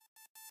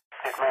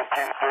Hitman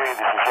 2-3,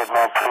 this is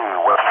Hitman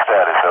 2. What's the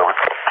status? Over.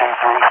 2-3,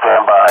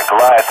 stand by.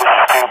 Goliath, this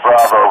is 2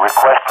 Bravo.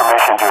 Request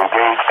permission to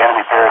engage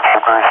enemy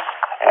paratroopers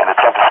and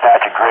attempt to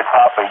snatch a grid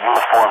Papa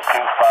uniform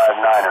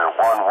 259er,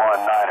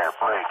 119er.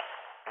 Break.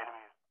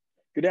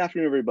 Good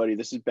afternoon, everybody.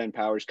 This is Ben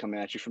Powers coming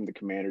at you from the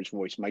Commander's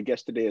Voice. My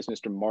guest today is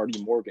Mr.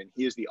 Marty Morgan.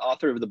 He is the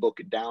author of the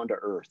book Down to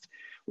Earth,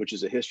 which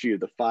is a history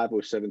of the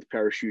 507th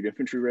Parachute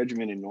Infantry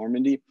Regiment in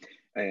Normandy.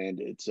 And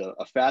it's a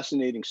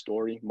fascinating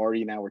story.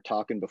 Marty and I were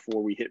talking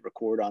before we hit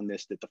record on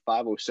this that the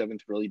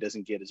 507th really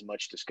doesn't get as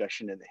much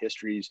discussion in the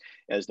histories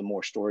as the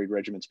more storied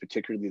regiments,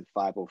 particularly the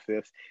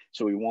 505th.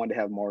 So we wanted to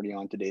have Marty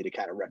on today to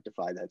kind of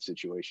rectify that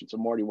situation. So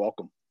Marty,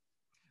 welcome.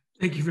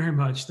 Thank you very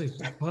much.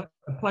 It's a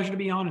pleasure to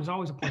be on. It's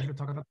always a pleasure to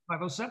talk about the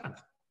 507th.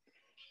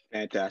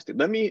 Fantastic.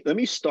 Let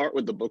me start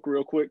with the book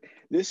real quick.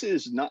 This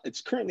is not,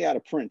 it's currently out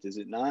of print, is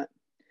it not?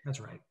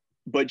 That's right.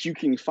 But you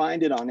can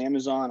find it on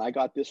Amazon. I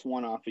got this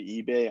one off of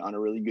eBay on a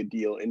really good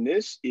deal. And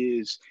this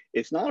is,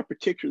 it's not a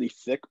particularly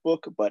thick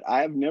book, but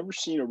I have never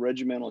seen a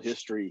regimental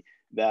history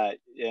that,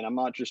 and I'm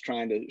not just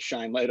trying to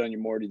shine light on you,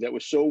 Marty, that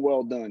was so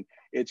well done.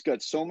 It's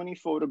got so many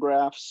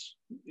photographs,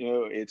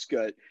 it's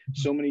got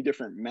so many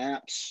different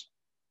maps.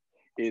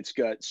 It's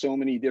got so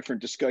many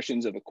different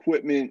discussions of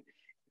equipment.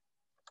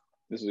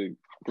 This is a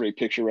great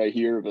picture right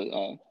here of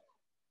a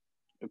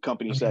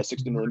company size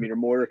 60mm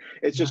mortar.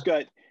 It's just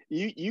got,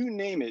 you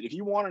name it. If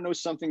you want to know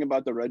something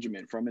about the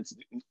regiment from its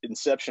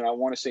inception, I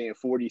want to say in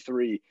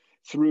 43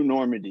 through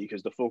Normandy,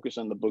 because the focus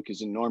on the book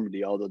is in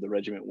Normandy, although the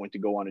regiment went to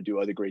go on to do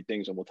other great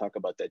things, and we'll talk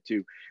about that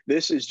too.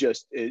 This is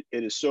just, it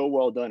is so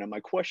well done. And my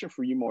question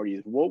for you, Marty,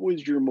 is what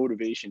was your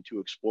motivation to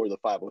explore the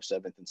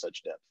 507th in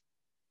such depth?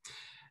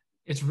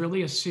 It's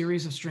really a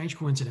series of strange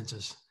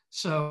coincidences.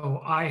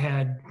 So I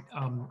had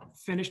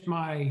finished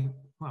my,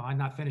 well, I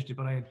not finished it,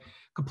 but I had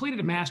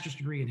completed a master's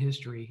degree in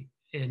history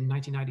in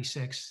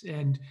 1996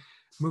 and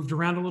moved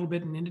around a little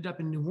bit and ended up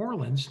in New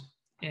Orleans.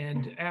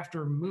 And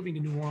after moving to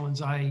New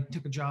Orleans, I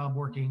took a job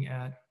working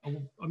at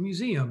a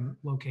museum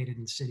located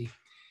in the city.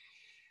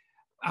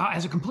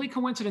 As a complete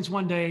coincidence,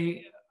 one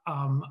day,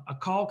 a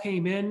call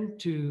came in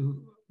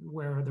to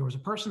where there was a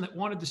person that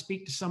wanted to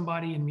speak to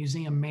somebody in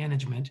museum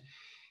management.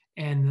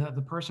 And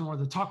the person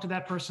wanted to talk to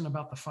that person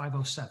about the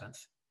 507th.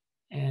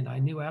 And I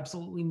knew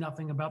absolutely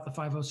nothing about the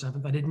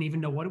 507th. I didn't even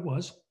know what it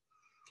was.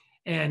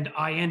 And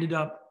I ended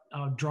up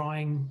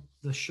drawing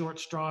the short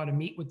straw to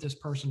meet with this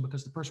person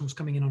because the person was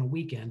coming in on a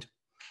weekend.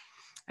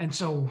 And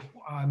so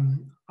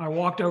I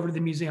walked over to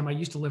the museum. I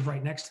used to live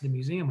right next to the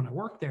museum when I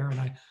worked there. And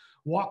I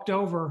walked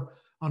over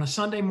on a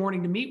Sunday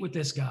morning to meet with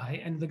this guy.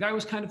 And the guy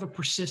was kind of a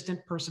persistent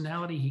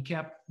personality. He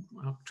kept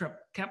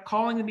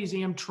calling the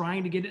museum,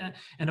 trying to get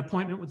an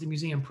appointment with the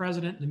museum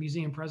president. The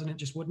museum president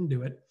just wouldn't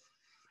do it.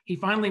 He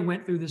finally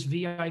went through this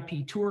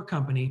VIP tour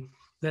company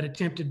that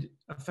attempted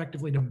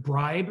effectively to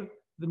bribe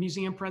the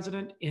museum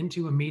president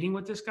into a meeting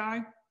with this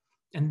guy.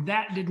 And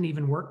that didn't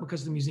even work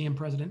because the museum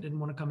president didn't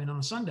want to come in on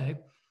a Sunday.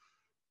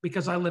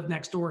 Because I lived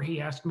next door,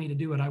 he asked me to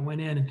do it. I went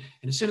in, and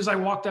as soon as I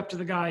walked up to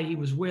the guy, he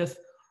was with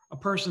a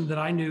person that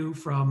I knew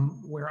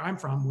from where I'm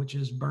from, which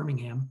is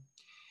Birmingham.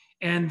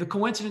 And the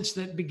coincidence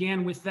that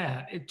began with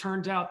that, it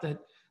turns out that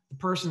the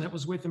person that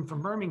was with him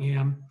from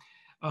Birmingham,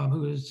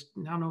 who is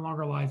now no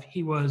longer alive,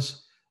 he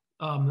was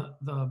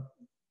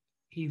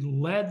he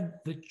led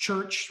the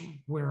church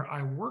where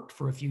I worked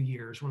for a few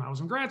years when I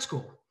was in grad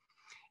school.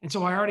 And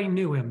so I already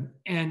knew him.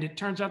 And it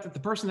turns out that the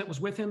person that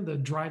was with him, the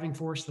driving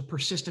force, the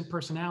persistent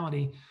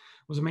personality,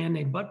 was a man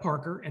named Bud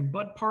Parker. And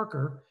Bud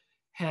Parker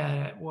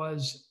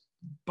was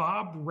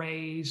Bob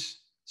Ray's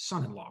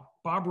son-in-law.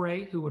 Bob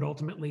Ray, who would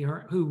ultimately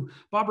who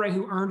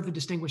earned the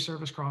Distinguished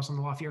Service Cross on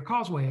the Lafayette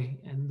Causeway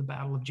in the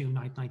Battle of June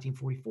 9th,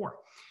 1944.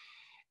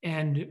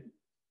 And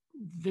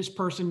this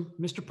person,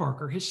 Mr.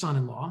 Parker, his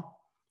son-in-law,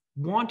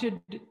 wanted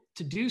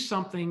to do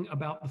something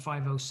about the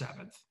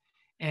 507th.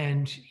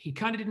 And he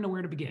kind of didn't know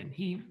where to begin.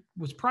 He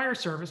was prior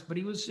service, but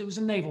it was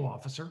a naval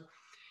officer.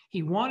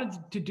 He wanted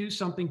to do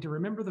something to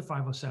remember the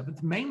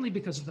 507th, mainly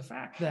because of the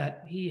fact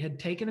that he had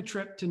taken a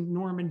trip to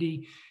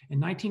Normandy in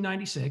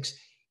 1996.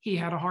 He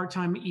had a hard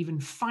time even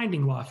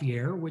finding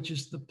Lafayette, which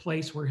is the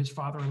place where his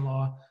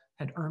father-in-law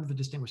had earned the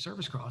Distinguished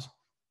Service Cross.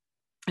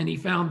 And he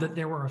found that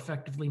there were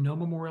effectively no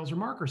memorials or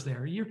markers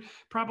there. You're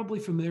probably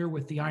familiar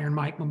with the Iron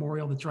Mike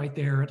Memorial that's right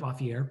there at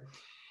Lafayette.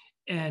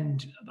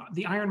 And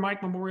the Iron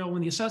Mike Memorial,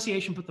 when the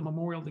association put the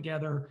memorial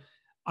together,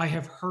 I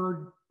have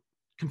heard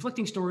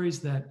conflicting stories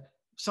that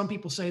some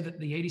people say that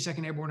the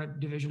 82nd Airborne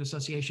Division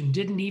Association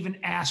didn't even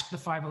ask the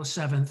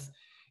 507th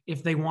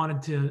if they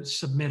wanted to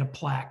submit a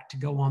plaque to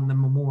go on the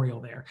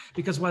memorial there.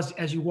 Because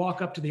as you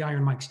walk up to the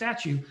Iron Mike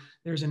statue,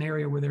 there's an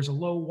area where there's a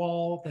low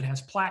wall that has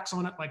plaques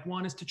on it. Like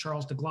one is to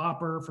Charles de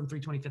Glopper from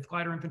 325th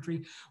Glider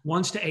Infantry,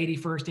 one's to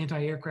 81st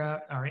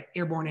Anti-Aircraft or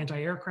Airborne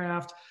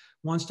Anti-Aircraft,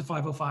 one's to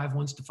 505,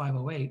 one's to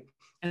 508.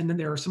 And then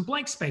there are some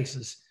blank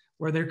spaces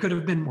where there could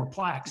have been more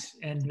plaques,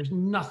 and there's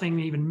nothing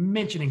even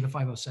mentioning the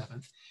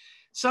 507th.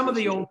 Some of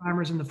the old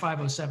timers in the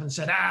 507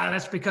 said,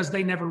 that's because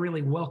they never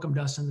really welcomed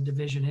us in the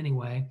division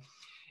anyway.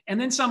 And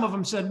then some of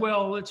them said,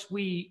 well,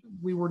 we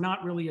were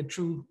not really a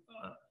true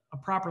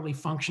properly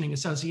functioning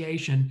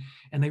association.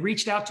 And they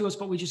reached out to us,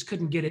 but we just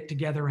couldn't get it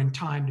together in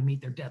time to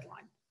meet their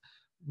deadline.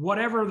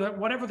 Whatever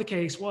the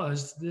case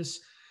was,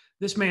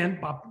 this man,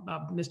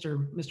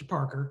 Mr.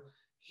 Parker,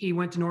 he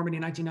went to Normandy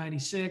in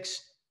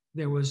 1996.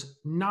 There was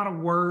not a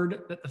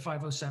word that the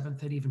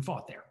 507th had even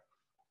fought there.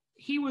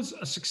 He was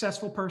a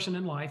successful person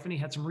in life, and he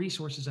had some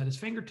resources at his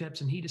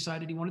fingertips, and he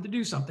decided he wanted to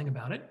do something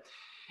about it.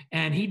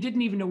 And he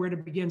didn't even know where to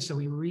begin. So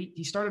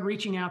he started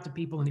reaching out to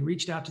people, and he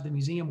reached out to the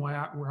museum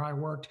where I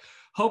worked,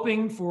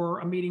 hoping for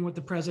a meeting with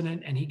the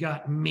president, and he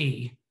got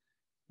me,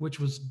 which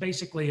was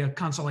basically a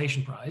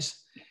consolation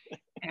prize.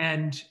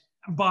 And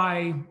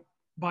by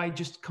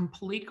just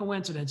complete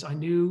coincidence, I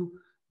knew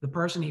the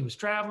person he was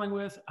traveling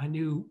with. I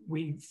knew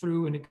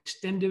through an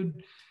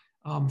extended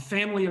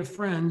family of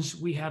friends,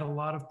 we had a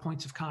lot of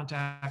points of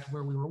contact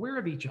where we were aware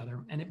of each other.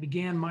 And it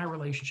began my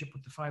relationship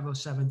with the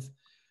 507th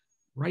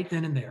right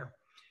then and there.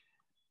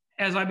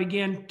 As I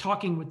began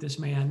talking with this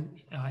man,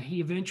 he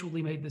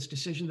eventually made this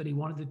decision that he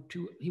wanted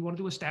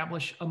to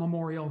establish a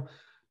memorial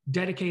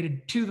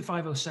dedicated to the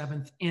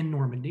 507th in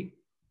Normandy.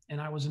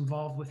 And I was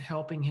involved with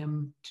helping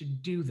him to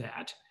do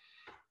that.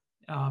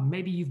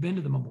 Maybe you've been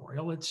to the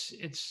memorial.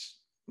 It's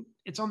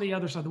on the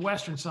other side, the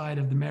western side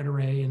of the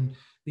Marais and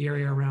the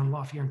area around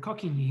Lafayette and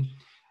Coquigny.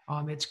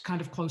 It's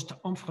kind of close to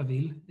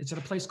Omfreville. It's at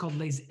a place called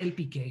Les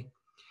Elpiquets.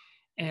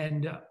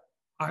 And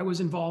I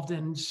was involved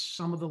in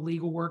some of the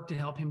legal work to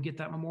help him get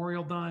that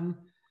memorial done.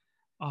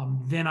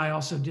 Then I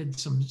also did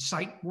some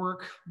site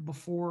work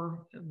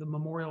before the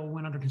memorial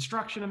went under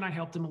construction, and I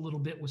helped him a little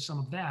bit with some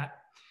of that.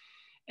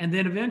 And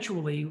then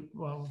eventually,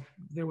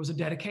 there was a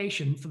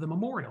dedication for the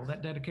memorial.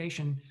 That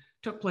dedication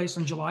took place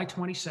on July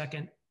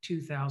 22nd,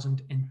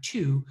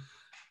 2002.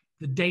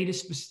 The date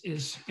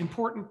is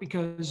important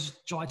because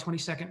July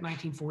 22nd,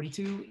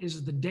 1942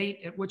 is the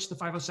date at which the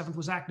 507th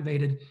was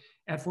activated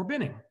at Fort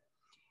Benning.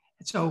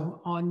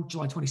 So on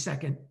July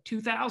 22nd,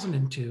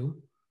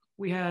 2002,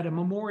 we had a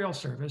memorial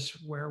service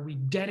where we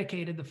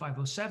dedicated the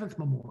 507th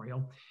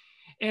memorial.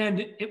 And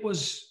it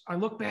was, I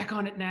look back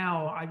on it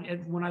now,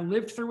 when I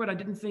lived through it, I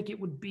didn't think it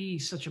would be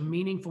such a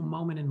meaningful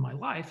moment in my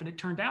life. And it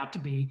turned out to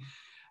be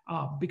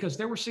because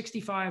there were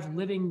 65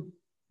 living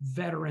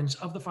veterans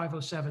of the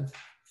 507th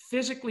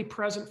physically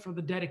present for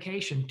the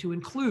dedication, to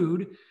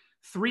include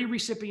 3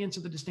 recipients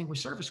of the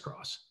Distinguished Service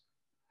Cross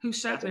who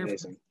sat there.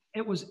 Amazing.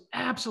 It was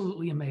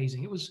absolutely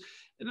amazing.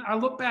 I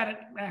look back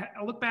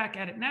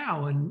at it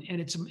now, and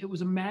it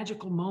was a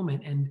magical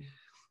moment. And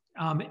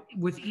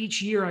with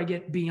each year I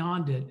get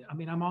beyond it. I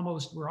mean,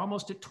 we're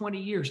almost at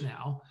 20 years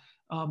now.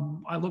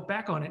 I look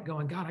back on it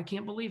going, God, I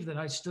can't believe that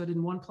I stood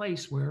in one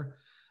place where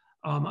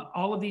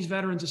all of these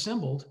veterans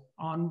assembled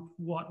on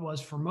what was,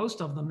 for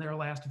most of them, their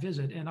last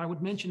visit. And I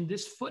would mention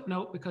this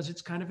footnote because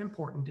it's kind of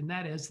important. And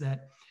that is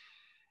that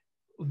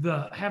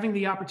having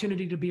the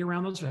opportunity to be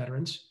around those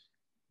veterans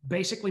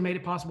basically made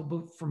it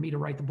possible for me to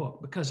write the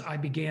book, because I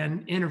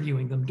began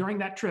interviewing them. During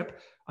that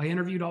trip, I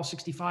interviewed all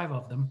 65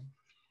 of them.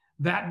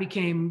 That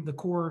became the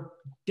core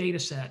data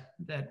set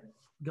that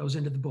goes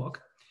into the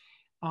book.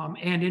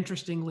 And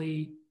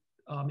interestingly,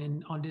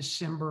 on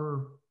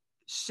December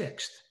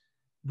 6th,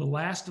 the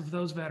last of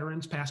those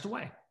veterans passed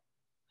away.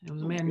 It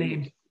was a man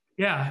named,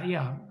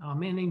 a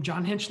man named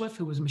John Hinchliffe,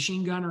 who was a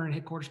machine gunner in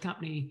Headquarters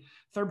Company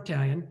 3rd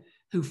Battalion,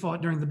 who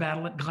fought during the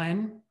battle at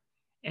Glen.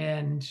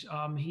 And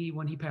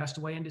when he passed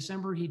away in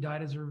December, he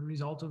died as a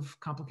result of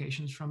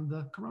complications from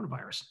the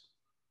coronavirus.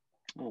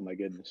 Oh my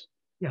goodness.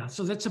 Yeah,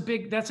 so that's a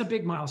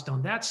big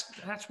milestone. That's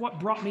what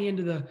brought me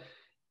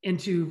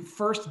into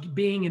first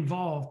being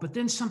involved, but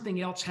then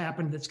something else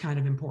happened that's kind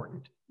of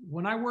important.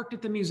 When I worked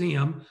at the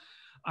museum,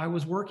 I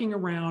was working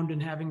around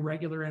and having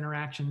regular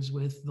interactions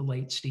with the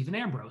late Stephen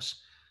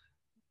Ambrose,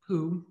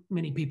 who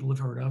many people have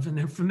heard of, and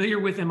they're familiar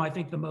with him, I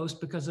think, the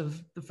most because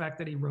of the fact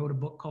that he wrote a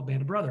book called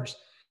Band of Brothers.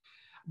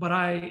 But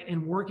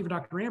in working with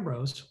Dr.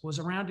 Ambrose, was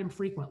around him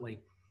frequently.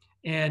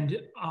 And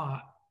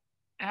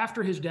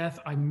after his death,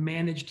 I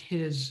managed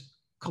his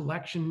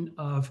collection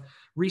of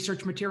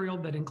research material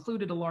that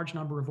included a large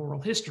number of oral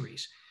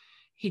histories.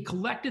 He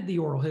collected the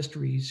oral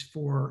histories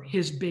for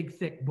his big,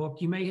 thick book.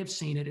 You may have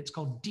seen it. It's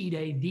called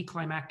D-Day, The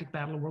Climactic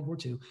Battle of World War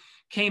II.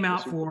 Came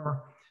out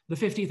for the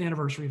 50th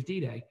anniversary of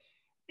D-Day.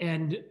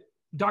 And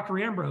Dr.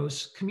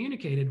 Ambrose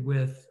communicated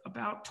with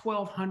about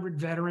 1,200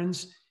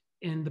 veterans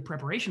in the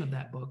preparation of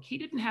that book. He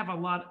didn't have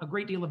a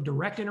great deal of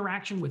direct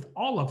interaction with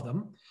all of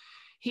them.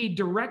 He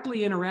directly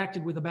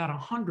interacted with about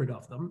 100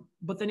 of them,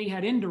 but then he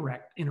had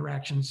indirect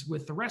interactions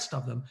with the rest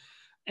of them.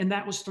 And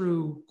that was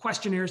through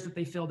questionnaires that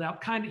they filled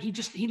out.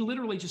 He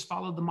literally just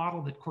followed the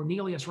model that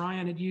Cornelius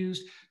Ryan had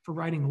used for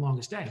writing The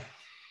Longest Day.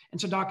 And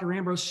so Dr.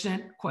 Ambrose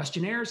sent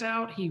questionnaires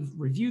out. He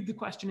reviewed the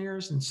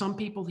questionnaires, and some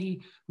people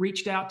he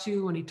reached out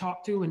to and he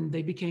talked to, and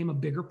they became a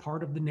bigger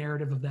part of the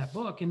narrative of that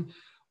book. And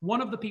one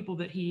of the people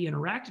that he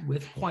interacted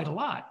with quite a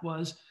lot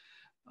was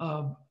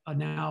a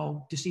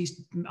now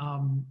deceased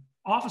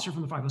officer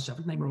from the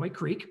 507th named Roy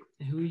Creek,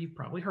 who you've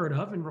probably heard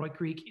of. And Roy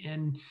Creek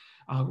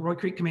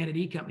commanded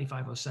E Company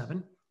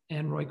 507.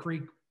 And Roy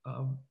Creek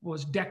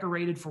was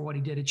decorated for what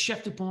he did at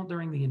Chef du Pont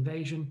during the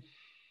invasion.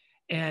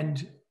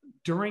 And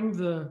during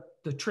the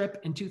trip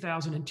in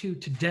 2002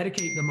 to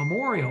dedicate the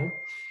memorial,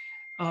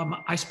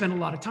 I spent a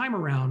lot of time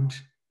around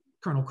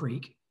Colonel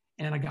Creek,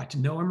 and I got to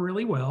know him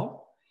really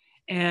well.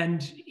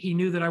 And he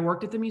knew that I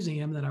worked at the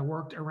museum, that I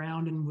worked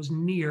around and was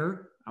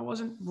near. I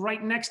wasn't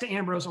right next to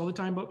Ambrose all the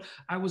time, but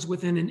I was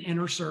within an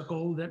inner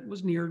circle that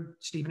was near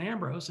Stephen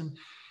Ambrose. And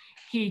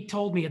he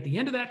told me at the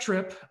end of that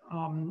trip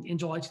in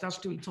July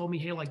 2002, he told me,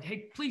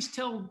 hey, please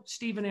tell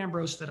Stephen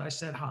Ambrose that I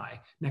said hi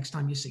next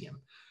time you see him.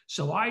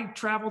 So I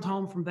traveled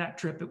home from that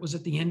trip. It was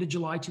at the end of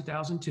July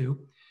 2002.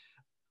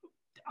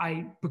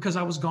 Because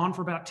I was gone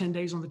for about 10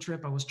 days on the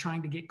trip, I was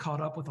trying to get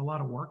caught up with a lot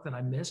of work that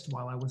I missed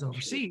while I was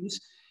overseas.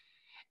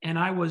 And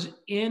I was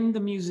in the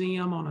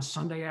museum on a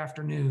Sunday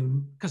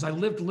afternoon because I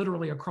lived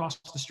literally across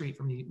the street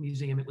from the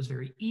museum. It was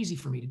very easy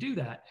for me to do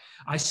that.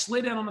 I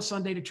slid in on a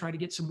Sunday to try to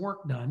get some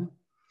work done.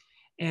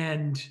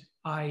 And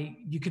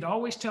you could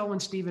always tell when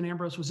Stephen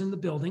Ambrose was in the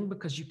building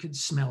because you could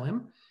smell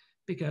him,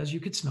 because you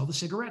could smell the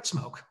cigarette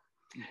smoke.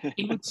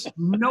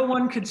 No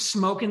one could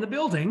smoke in the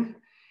building.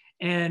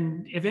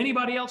 And if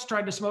anybody else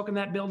tried to smoke in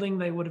that building,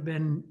 they would have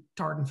been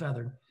tarred and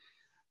feathered.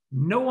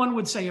 No one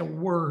would say a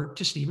word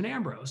to Stephen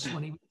Ambrose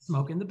when he would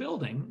smoke in the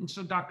building. And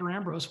so Dr.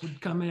 Ambrose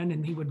would come in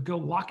and he would go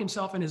lock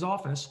himself in his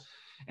office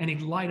and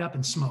he'd light up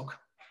and smoke.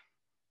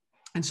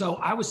 And so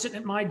I was sitting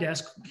at my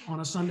desk on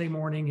a Sunday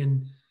morning,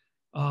 and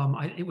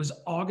it was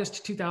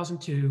August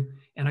 2002,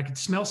 and I could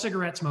smell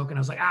cigarette smoke, and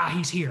I was like,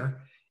 he's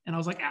here. And I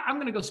was like, I'm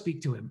going to go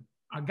speak to him.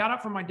 I got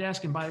up from my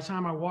desk, and by the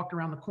time I walked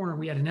around the corner,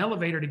 we had an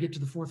elevator to get to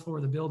the 4th floor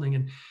of the building,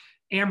 and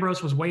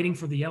Ambrose was waiting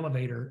for the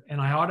elevator.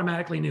 And I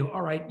automatically knew,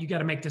 all right, you got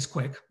to make this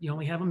quick. You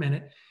only have a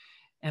minute.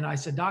 And I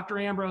said, Dr.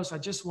 Ambrose, I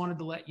just wanted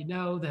to let you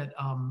know that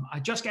I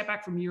just got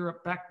back from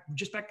Europe, got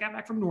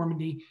back from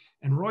Normandy,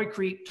 and Roy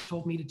Creek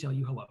told me to tell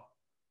you hello.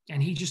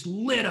 And he just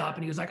lit up,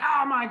 and he was like,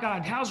 oh my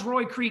God, how's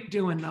Roy Creek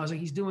doing? And I was like,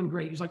 he's doing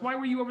great. He was like, why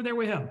were you over there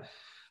with him?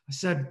 I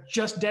said,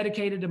 just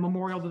dedicated a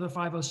memorial to the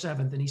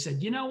 507th. And he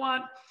said, you know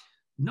what?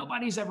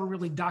 Nobody's ever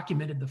really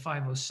documented the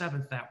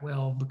 507th that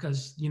well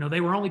because,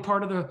 they were only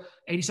part of the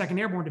 82nd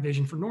Airborne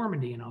Division for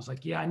Normandy. And I was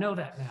like, yeah, I know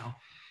that now.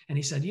 And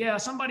he said, yeah,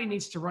 somebody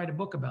needs to write a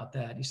book about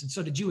that. He said,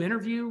 so did you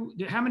interview,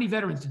 how many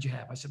veterans did you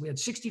have? I said, we had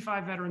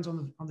 65 veterans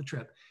on the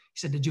trip. He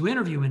said, did you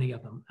interview any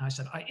of them? And I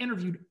said, I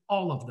interviewed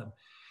all of them.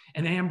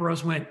 And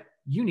Ambrose went,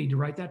 you need to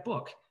write that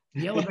book.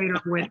 The elevator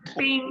went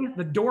bing,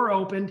 the door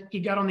opened,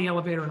 he got on the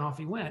elevator and off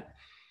he went.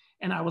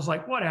 And I was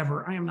like,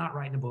 whatever, I am not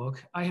writing a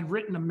book. I had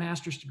written a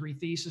master's degree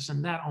thesis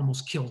and that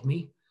almost killed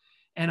me.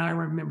 And I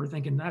remember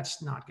thinking,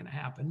 that's not going to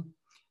happen.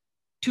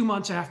 2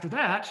 months after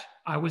that,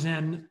 I was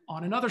in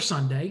on another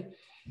Sunday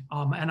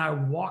and I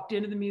walked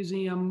into the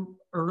museum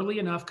early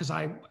enough because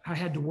I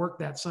had to work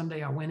that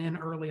Sunday. I went in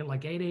early at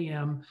like 8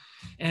 a.m.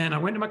 and I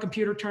went to my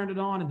computer, turned it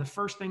on. And the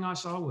first thing I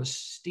saw was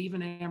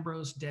Stephen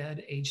Ambrose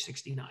dead, age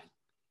 69.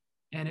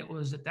 And it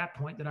was at that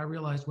point that I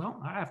realized, well,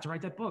 I have to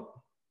write that book.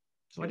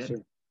 So I did.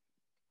 Sure.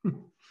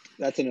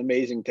 That's an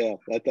amazing tale.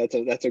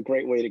 That's a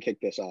great way to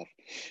kick this off.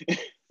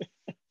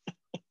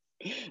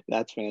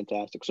 That's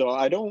fantastic. So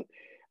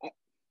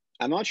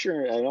I'm not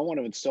sure, I don't want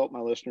to insult my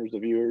listeners, the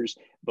viewers,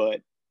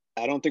 but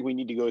I don't think we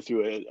need to go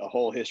through a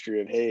whole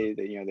history of, hey,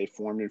 they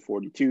formed in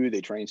 42, they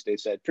trained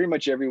stateside. Pretty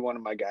much every one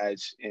of my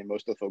guys and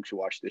most of the folks who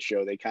watch this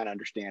show, they kind of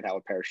understand how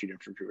a parachute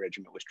infantry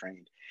regiment was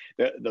trained.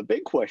 The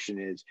big question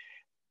is,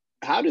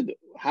 how did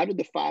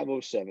the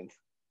 507th,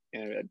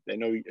 and I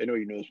know you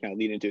know this kind of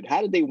lead into it,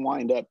 how did they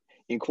wind up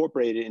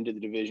incorporated into the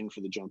division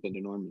for the jump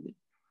into Normandy?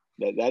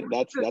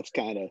 That's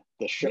kind of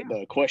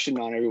the question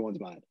on everyone's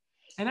mind.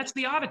 And that's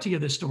the oddity of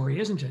this story,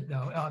 isn't it,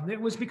 though? It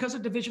was because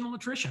of divisional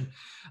attrition.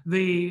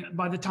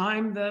 By the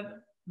time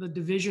that the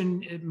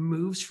division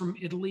moves from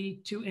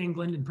Italy to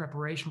England in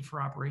preparation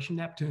for Operation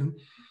Neptune,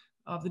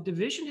 the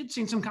division had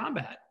seen some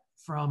combat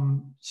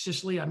from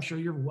Sicily. I'm sure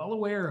you're well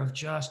aware of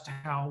just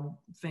how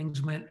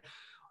things went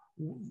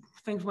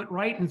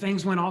right and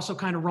things went also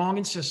kind of wrong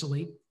in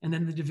Sicily. And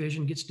then the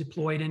division gets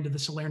deployed into the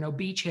Salerno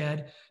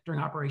beachhead during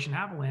Operation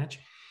Avalanche.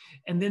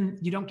 And then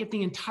you don't get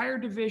the entire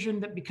division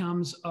that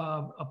becomes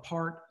a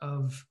part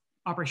of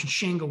Operation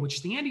Shingle, which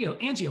is the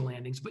Anzio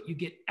landings, but you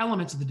get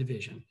elements of the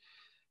division,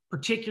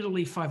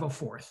 particularly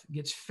 504th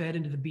gets fed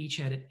into the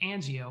beachhead at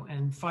Anzio,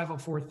 and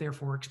 504th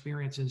therefore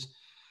experiences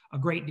a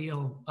great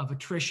deal of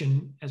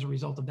attrition as a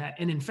result of that.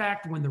 And in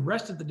fact, when the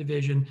rest of the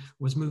division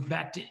was moved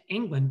back to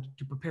England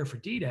to prepare for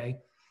D-Day,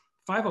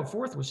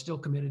 504th was still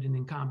committed and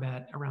in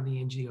combat around the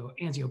Anzio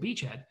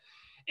beachhead.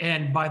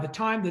 And by the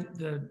time that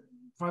the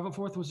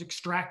 504th was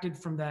extracted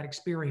from that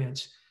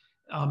experience,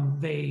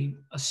 they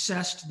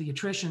assessed the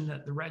attrition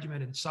that the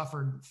regiment had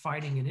suffered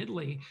fighting in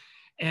Italy.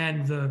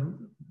 And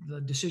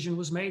the decision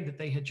was made that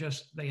they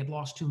had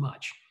lost too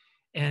much.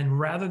 And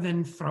rather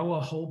than throw a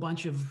whole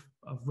bunch of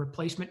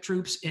replacement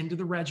troops into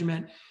the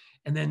regiment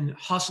and then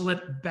hustle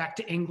it back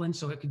to England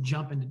so it could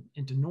jump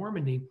into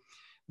Normandy,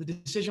 the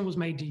decision was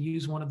made to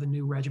use one of the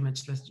new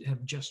regiments that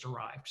have just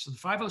arrived. So the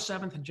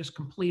 507th had just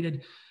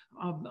completed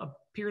a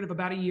period of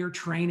about a year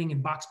training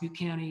in Box Butte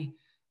County,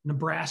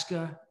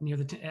 Nebraska,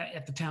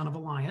 at the town of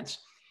Alliance.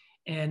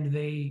 and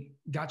they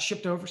got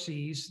shipped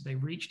overseas. They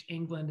reached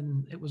England,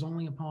 and it was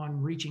only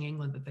upon reaching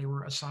England that they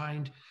were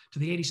assigned to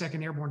the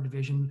 82nd Airborne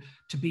Division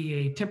to be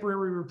a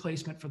temporary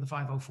replacement for the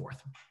 504th.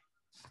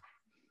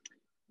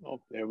 Oh,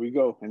 there we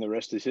go. And the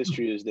rest is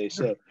history, as they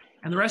say.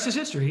 And the rest is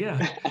history,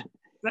 yeah.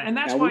 And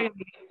that's why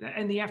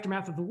in the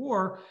aftermath of the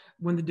war,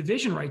 when the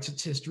division writes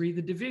its history,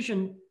 the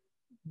division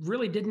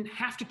really didn't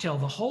have to tell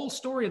the whole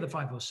story of the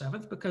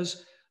 507th,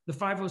 because the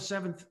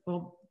 507th,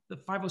 well, the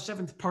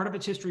 507th, part of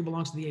its history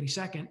belongs to the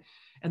 82nd,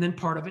 and then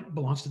part of it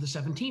belongs to the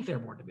 17th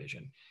Airborne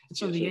Division. And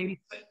so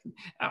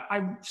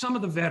some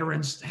of the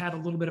veterans had a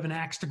little bit of an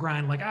axe to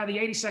grind, like, the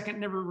 82nd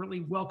never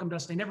really welcomed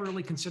us. They never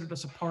really considered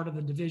us a part of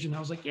the division. I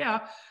was like, yeah,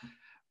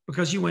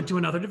 because you went to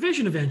another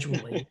division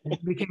eventually and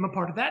became a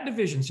part of that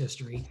division's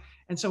history.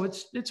 And so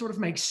it sort of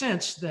makes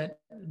sense that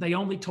they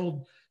only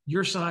told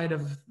your side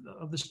of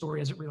the story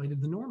as it related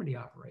to the Normandy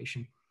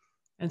operation.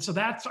 And so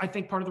that's, I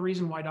think, part of the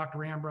reason why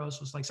Dr. Ambrose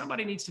was like,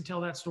 somebody needs to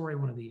tell that story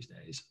one of these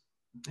days.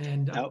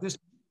 And just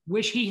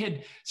wish he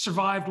had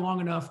survived long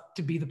enough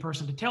to be the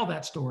person to tell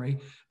that story,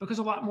 because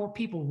a lot more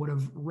people would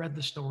have read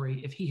the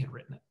story if he had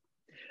written it.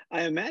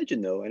 I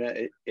imagine, though,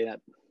 and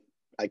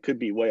I could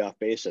be way off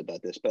base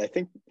about this, but I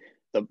think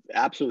the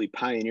absolutely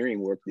pioneering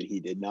work that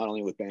he did, not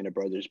only with Band of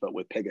Brothers, but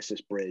with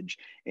Pegasus Bridge.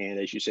 And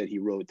as you said, he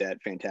wrote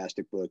that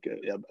fantastic book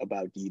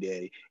about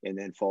D-Day, and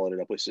then followed it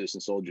up with Citizen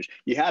Soldiers.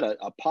 You had a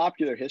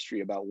popular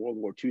history about World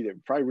War II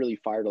that probably really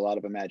fired a lot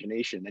of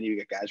imagination. Then you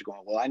get guys going,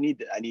 well, I need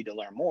to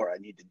learn more. I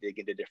need to dig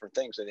into different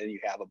things. And then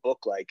you have a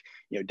book like,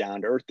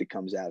 Down to Earth that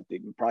comes out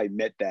that probably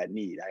met that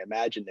need. I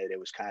imagine that it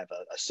was kind of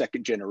a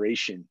second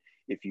generation,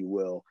 if you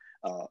will,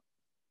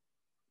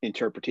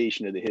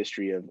 interpretation of the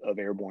history of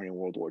airborne in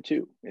World War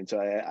II. And so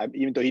I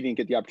even though he didn't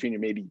get the opportunity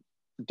to maybe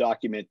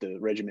document the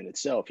regiment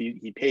itself,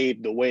 he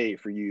paved the way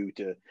for you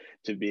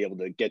to be able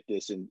to get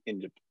this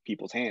into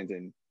people's hands,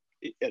 and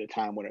at a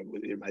time when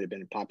it might have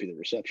been a popular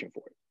reception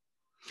for it.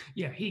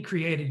 Yeah, he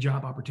created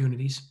job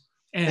opportunities,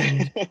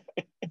 and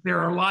there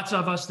are lots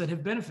of us that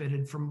have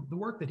benefited from the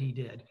work that he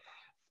did.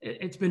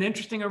 It's been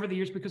interesting over the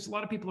years because a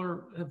lot of people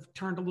have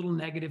turned a little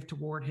negative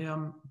toward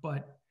him,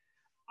 but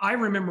I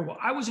remember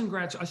I was in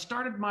grad school. I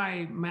started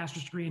my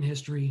master's degree in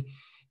history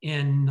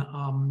in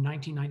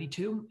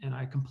 1992, and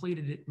I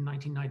completed it in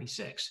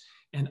 1996.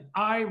 And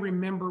I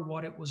remember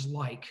what it was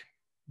like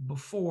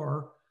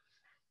before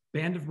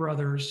Band of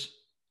Brothers,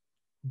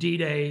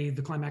 D-Day,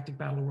 the Climactic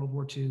Battle of World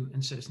War II,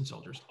 and Citizen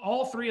Soldiers.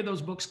 All three of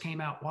those books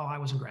came out while I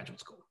was in graduate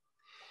school.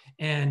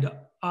 And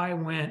I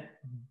went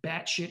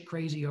batshit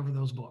crazy over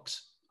those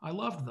books. I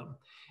loved them.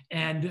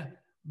 And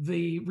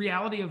the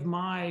reality of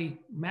my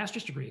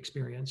master's degree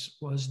experience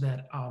was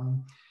that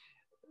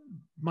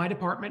my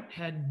department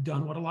had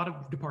done what a lot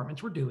of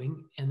departments were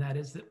doing, and that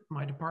is that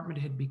my department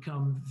had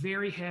become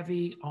very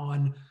heavy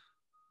on,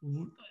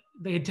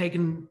 they had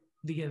taken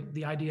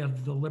the idea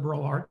of the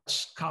liberal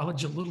arts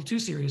college a little too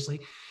seriously,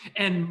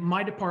 and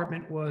my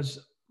department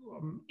was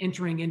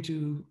entering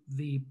into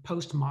the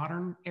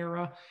postmodern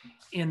era,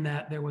 in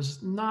that there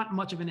was not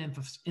much of an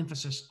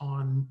emphasis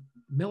on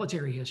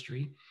military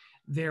history.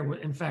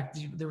 In fact,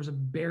 there was a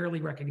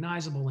barely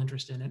recognizable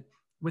interest in it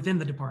within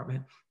the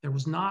department. There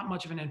was not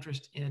much of an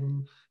interest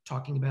in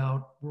talking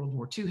about World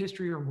War II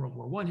history or World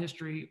War I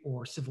history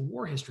or Civil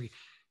War history.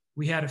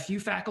 We had a few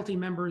faculty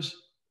members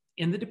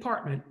in the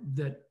department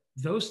that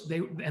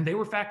they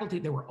were faculty,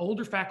 they were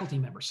older faculty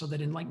members, so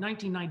that in like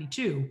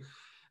 1992,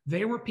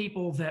 they were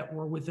people that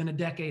were within a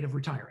decade of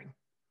retiring.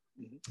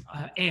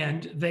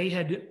 And they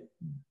had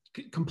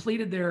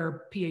completed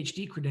their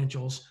PhD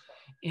credentials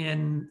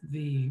in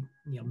the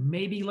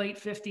maybe late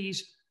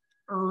 50s,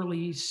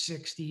 early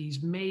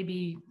 60s,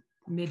 maybe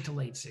mid to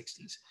late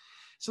 60s.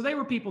 So they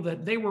were people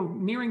that they were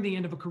nearing the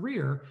end of a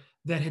career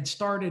that had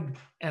started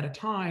at a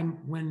time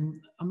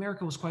when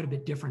America was quite a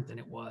bit different than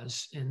it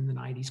was in the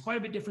 90s, quite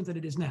a bit different than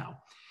it is now.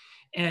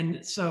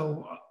 And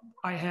so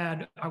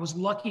I was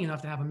lucky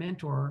enough to have a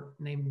mentor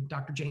named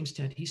Dr. James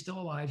Tent. He's still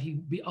alive.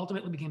 He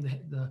ultimately became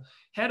the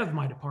head of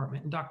my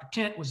department. And Dr.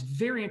 Tent was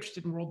very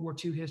interested in World War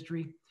II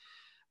history.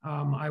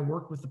 I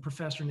worked with a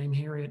professor named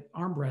Harriet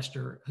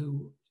Armbruster,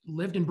 who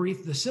lived and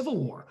breathed the Civil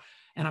War.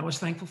 And I was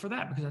thankful for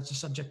that, because that's a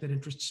subject that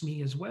interests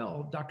me as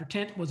well. Dr.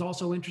 Tent was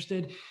also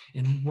interested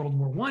in World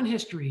War I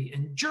history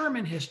and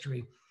German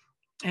history.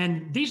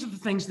 And these are the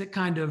things that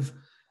kind of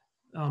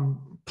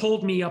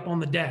pulled me up on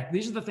the deck.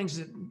 These are the things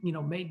that,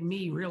 made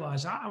me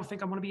realize, I don't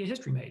think I want to be a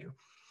history major.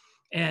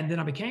 And then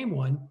I became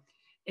one.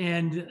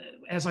 And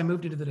as I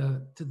moved into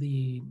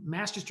the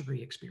master's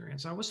degree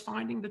experience, I was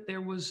finding that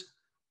there was,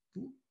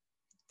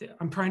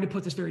 I'm trying to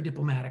put this very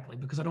diplomatically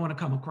because I don't want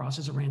to come across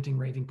as a ranting,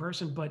 raving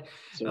person, but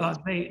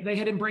they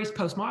had embraced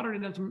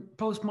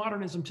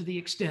postmodernism to the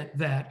extent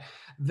that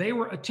they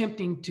were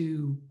attempting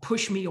to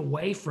push me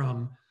away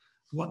from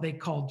what they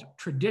called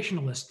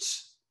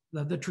traditionalists,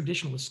 the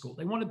traditionalist school.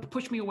 They wanted to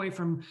push me away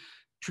from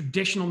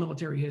traditional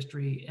military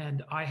history.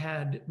 And I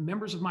had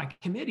members of my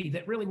committee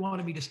that really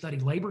wanted me to study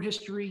labor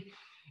history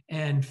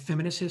and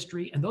feminist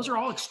history. And those are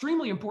all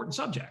extremely important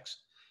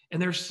subjects.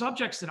 And there's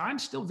subjects that I'm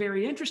still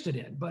very interested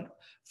in, but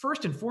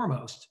first and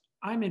foremost,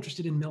 I'm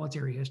interested in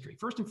military history.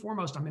 First and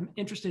foremost, I'm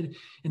interested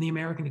in the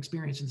American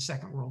experience in the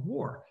Second World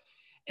War.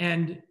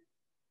 And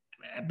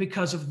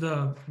because of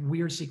the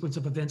weird sequence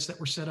of events that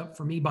were set up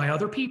for me by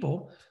other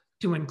people,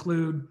 to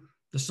include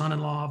the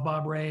son-in-law of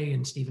Bob Ray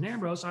and Stephen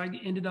Ambrose, I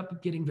ended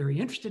up getting very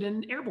interested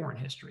in airborne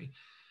history.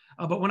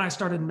 But when I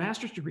started a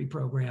master's degree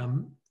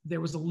program, there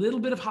was a little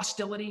bit of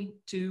hostility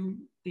to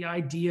the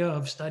idea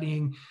of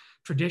studying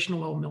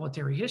traditional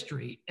military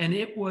history. And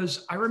it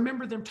was, I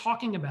remember them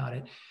talking about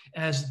it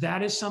as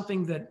that is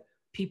something that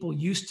people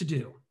used to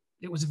do.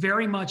 It was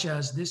very much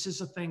as this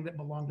is a thing that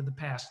belonged to the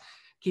past.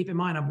 Keep in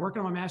mind, I'm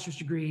working on my master's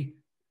degree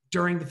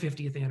during the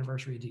 50th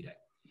anniversary of D-Day.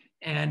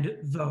 And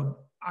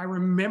I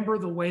remember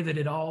the way that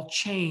it all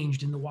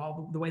changed and the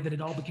way that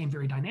it all became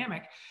very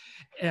dynamic,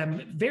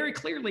 very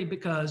clearly,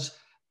 because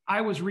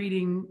I was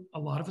reading a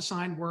lot of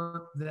assigned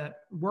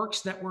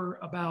works that were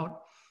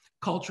about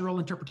cultural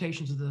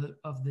interpretations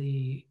of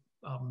the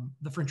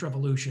French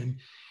Revolution,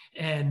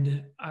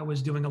 and I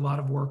was doing a lot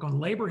of work on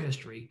labor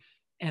history.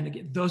 And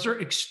again, those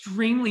are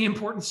extremely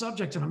important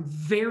subjects, and I'm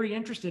very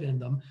interested in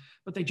them,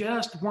 but they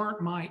just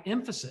weren't my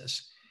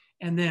emphasis.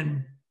 And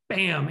then,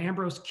 bam,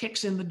 Ambrose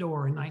kicks in the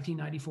door in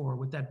 1994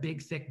 with that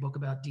big, thick book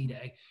about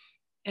D-Day,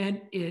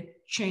 and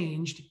it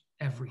changed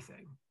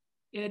everything.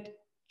 It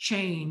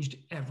changed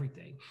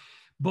everything.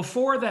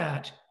 Before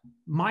that,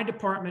 my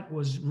department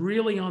was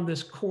really on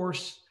this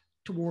course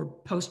toward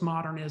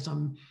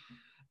postmodernism,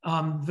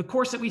 the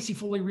course that we see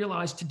fully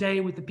realized today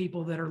with the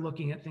people that are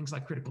looking at things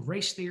like critical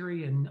race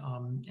theory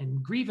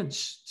and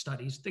grievance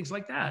studies, things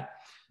like that.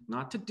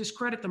 Not to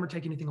discredit them or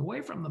take anything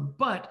away from them,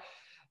 but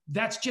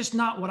that's just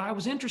not what I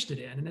was interested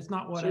in, and it's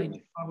not what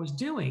I was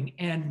doing.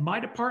 And my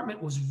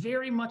department was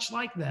very much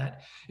like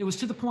that. It was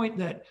to the point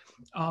that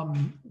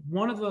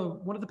one of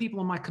the people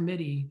on my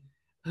committee,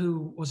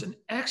 who was an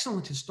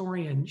excellent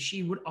historian,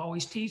 she would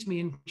always tease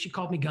me, and she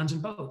called me Guns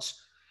and Boats.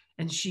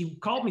 And she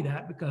called me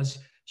that because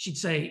she'd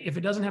say, if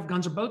it doesn't have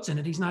guns or boats in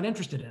it, he's not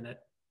interested in it.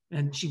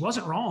 And she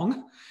wasn't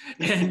wrong.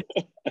 And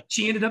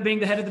she ended up being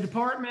the head of the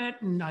department,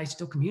 and I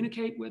still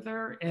communicate with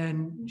her.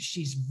 And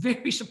she's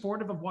very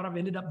supportive of what I've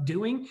ended up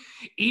doing,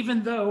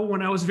 even though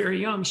when I was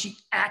very young, she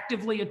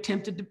actively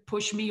attempted to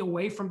push me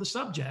away from the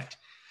subject.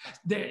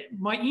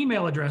 My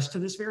email address to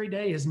this very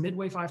day is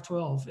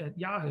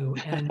midway512@yahoo.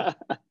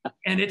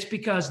 And it's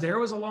because there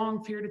was a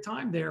long period of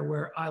time there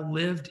where I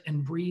lived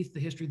and breathed the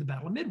history of the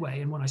Battle of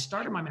Midway. And when I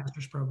started my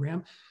master's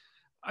program,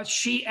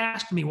 she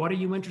asked me, what are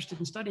you interested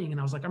in studying?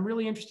 And I was like, I'm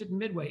really interested in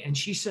Midway. And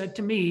she said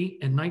to me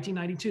in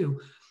 1992,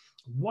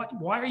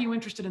 why are you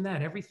interested in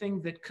that?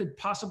 Everything that could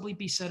possibly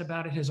be said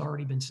about it has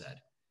already been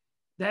said.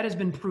 That has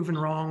been proven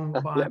wrong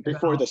by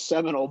before the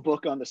seminal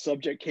book on the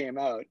subject came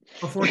out.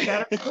 Before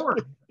Shattered Sword.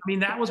 I mean,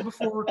 that was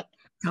before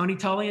Tony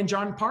Tully and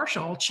John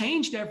Parshall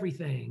changed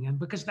everything. And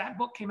because that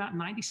book came out in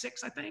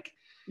 96, I think.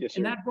 Yes, sir.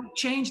 And that book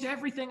changed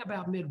everything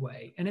about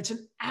Midway. And it's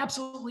an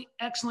absolutely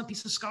excellent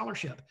piece of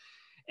scholarship.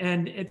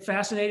 And it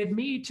fascinated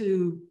me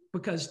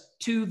because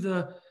to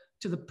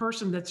the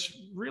person that's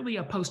really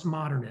a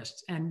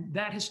postmodernist, and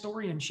that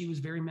historian, she was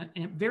very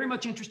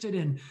much interested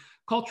in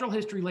cultural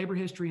history, labor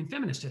history, and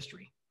feminist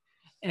history.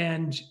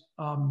 And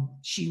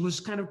she was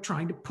kind of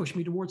trying to push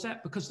me towards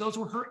that because those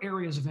were her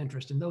areas of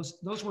interest, and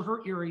those were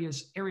her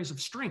areas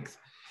of strength.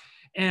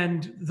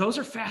 And those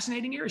are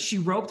fascinating areas. She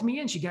roped me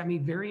in. She got me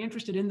very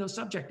interested in those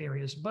subject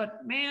areas.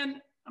 But man,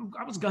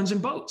 I was guns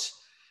and boats.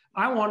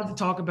 I wanted to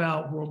talk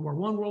about World War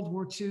I, World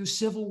War II,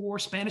 Civil War,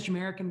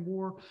 Spanish-American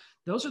War.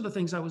 Those are the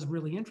things I was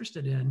really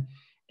interested in.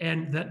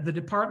 And the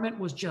department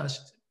was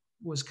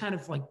kind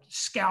of like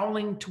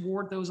scowling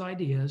toward those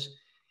ideas.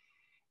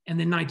 And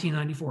then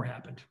 1994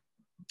 happened.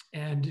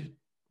 And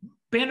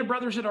Band of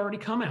Brothers had already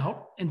come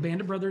out, and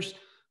Band of Brothers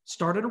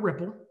started a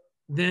ripple.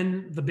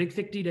 Then the Big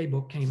Thick D-Day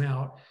book came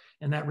out,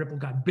 and that ripple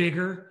got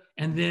bigger.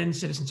 And then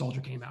Citizen Soldier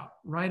came out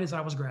right as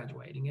I was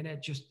graduating. And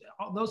it just,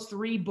 those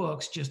three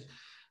books just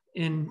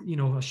in,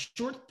 a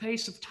short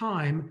pace of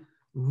time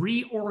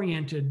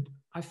reoriented,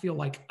 I feel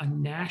like, a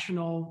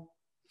national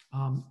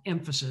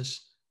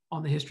emphasis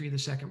on the history of the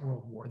Second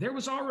World War. There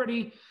was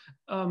already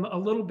a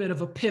little bit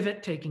of a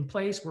pivot taking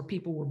place where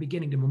people were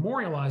beginning to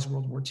memorialize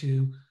World War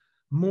II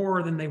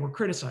more than they were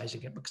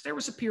criticizing it, because there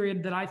was a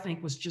period that I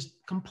think was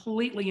just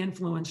completely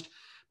influenced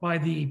by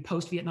the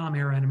post-Vietnam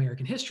era in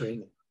American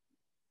history,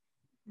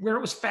 where it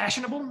was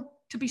fashionable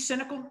to be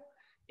cynical.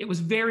 It was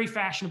very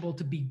fashionable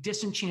to be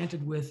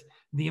disenchanted with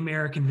the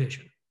American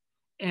vision.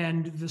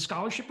 And the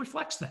scholarship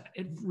reflects that.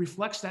 It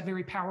reflects that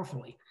very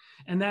powerfully.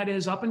 And that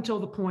is up until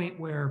the point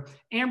where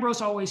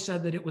Ambrose always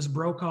said that it was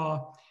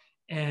Brokaw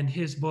and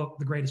his book,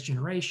 The Greatest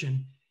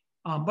Generation.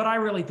 But I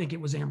really think it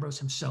was Ambrose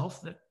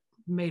himself that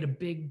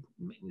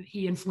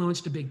he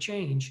influenced a big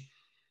change,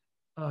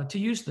 to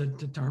use the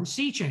term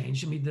sea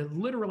change. I mean,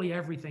 literally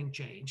everything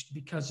changed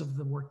because of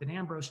the work that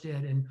Ambrose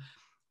did. And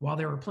while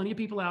there are plenty of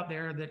people out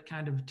there that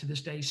kind of to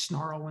this day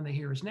snarl when they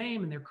hear his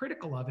name and they're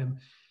critical of him,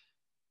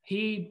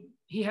 he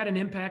had an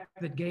impact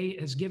that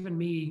has given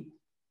me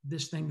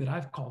this thing that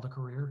I've called a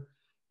career.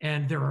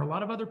 And there are a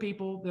lot of other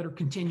people that are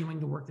continuing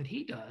the work that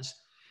he does.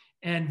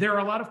 And there are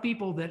a lot of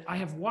people that I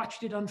have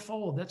watched it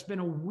unfold. That's been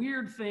a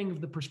weird thing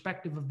of the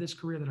perspective of this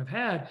career that I've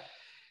had,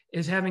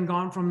 is having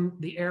gone from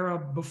the era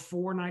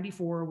before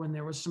 94, when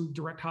there was some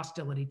direct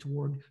hostility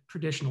toward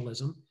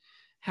traditionalism,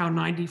 how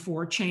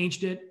 94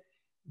 changed it.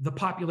 The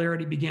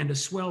popularity began to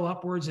swell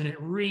upwards and it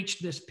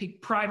reached this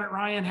peak. Private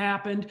Ryan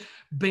happened,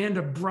 Band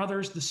of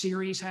Brothers, the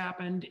series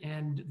happened,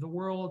 and the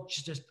world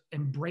just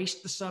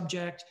embraced the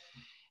subject.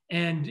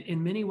 And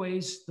in many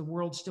ways, the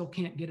world still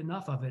can't get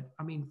enough of it.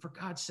 I mean, for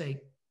God's sake,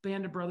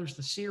 Band of Brothers,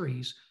 the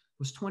series,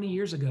 was 20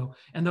 years ago.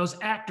 And those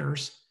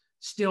actors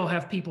still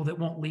have people that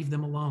won't leave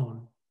them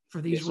alone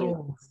for these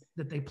roles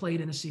that they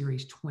played in a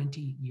series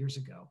 20 years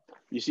ago.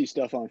 You see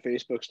stuff on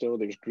Facebook still.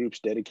 There's groups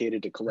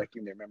dedicated to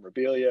collecting their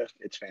memorabilia.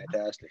 It's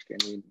fantastic.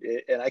 I mean,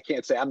 and I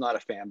can't say I'm not a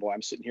fanboy.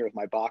 I'm sitting here with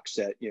my box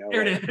set. You know,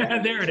 there it is.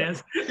 There it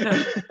is.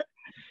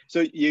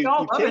 So we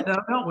all love it,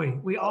 though, don't we?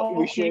 We all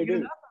we sure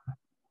do.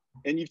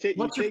 And you've taken.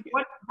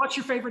 What's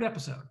your favorite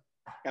episode?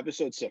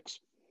 Episode 6.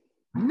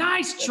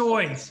 Nice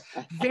choice.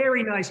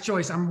 Very nice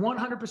choice. I'm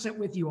 100%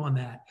 with you on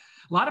that.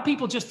 A lot of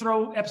people just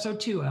throw episode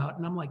 2 out,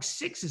 and I'm like,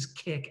 6 is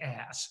kick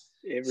ass.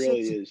 It really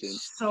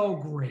is so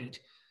great.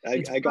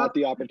 I got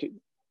the opportunity.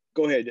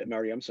 Go ahead,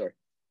 Marty. I'm sorry.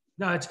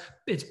 No,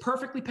 it's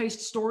perfectly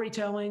paced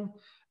storytelling.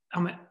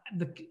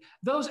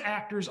 Those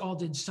actors all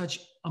did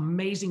such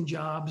amazing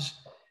jobs,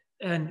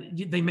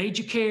 and they made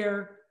you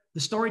care. The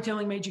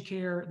storytelling made you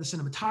care. The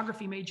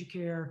cinematography made you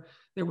care.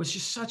 There was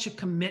just such a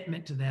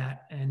commitment to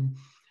that. And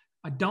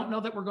I don't know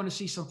that we're going to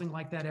see something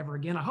like that ever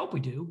again. I hope we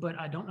do, but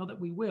I don't know that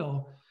we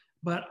will.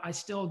 But I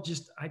still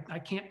I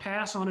can't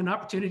pass on an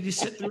opportunity to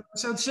sit through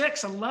episode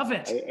 6. I love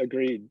it.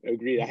 Agreed.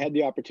 I had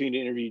the opportunity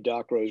to interview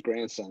Doc Rowe's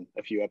grandson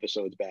a few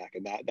episodes back,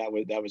 and that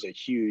was a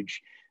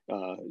huge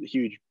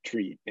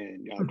treat.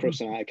 And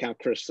Chris and I, Count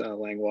Chris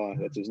Langlois,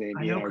 that's his name.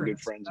 He and I are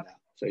good friends now.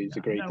 So he's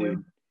a great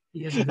dude.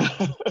 He is a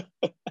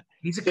good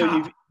He's a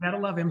cop. Gotta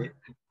love him.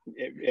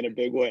 In a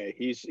big way.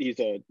 He's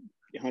a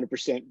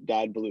 100%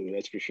 dyed blue,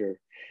 that's for sure.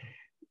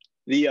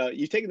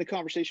 You've taken the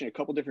conversation a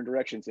couple different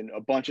directions and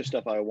a bunch of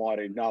stuff I want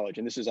to acknowledge,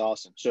 and this is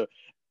awesome. So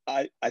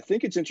I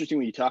think it's interesting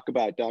when you talk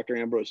about Dr.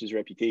 Ambrose's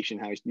reputation,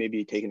 how he's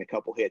maybe taken a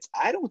couple hits.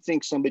 I don't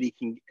think somebody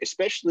can,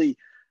 especially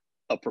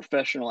a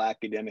professional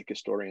academic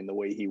historian the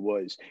way he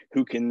was,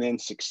 who can then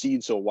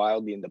succeed so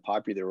wildly in the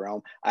popular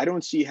realm. I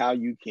don't see how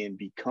you can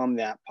become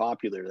that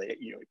popular.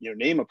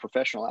 Name a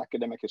professional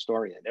academic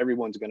historian.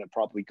 Everyone's going to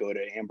probably go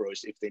to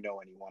Ambrose if they know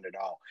anyone at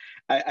all.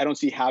 I don't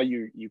see how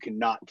you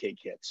cannot take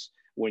hits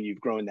when you've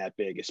grown that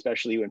big,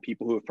 especially when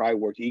people who have probably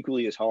worked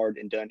equally as hard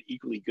and done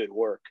equally good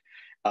work,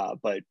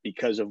 but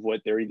because of what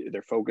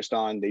they're focused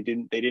on, they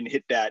didn't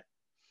hit that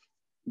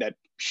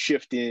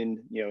shift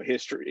in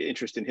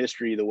interest in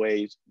history the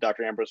way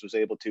Dr. Ambrose was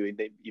able to.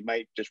 You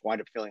might just wind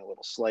up feeling a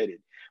little slighted.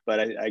 But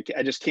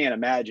I just can't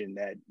imagine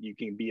that you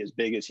can be as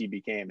big as he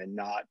became and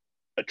not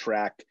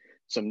attract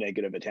some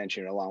negative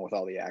attention along with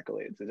all the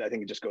accolades. I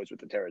think it just goes with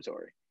the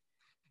territory.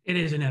 It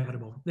is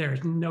inevitable.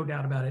 There's no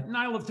doubt about it. And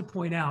I love to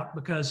point out,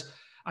 because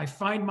I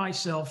find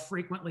myself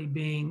frequently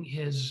being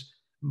his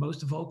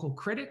most vocal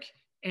critic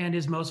and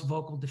his most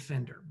vocal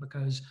defender,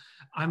 because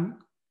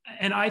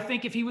I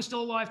think if he was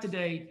still alive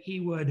today, he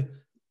would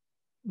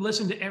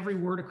listen to every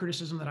word of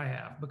criticism that I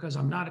have, because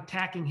I'm not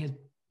attacking his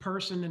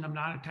person and I'm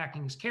not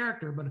attacking his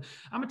character, but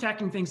I'm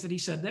attacking things that he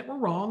said that were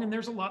wrong. And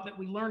there's a lot that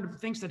we learned of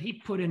things that he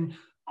put in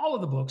all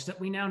of the books that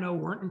we now know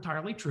weren't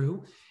entirely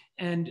true.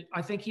 And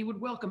I think he would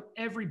welcome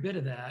every bit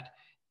of that.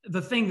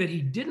 The thing that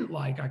he didn't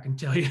like, I can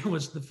tell you,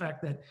 was the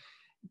fact that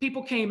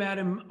people came at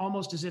him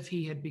almost as if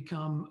he had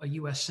become a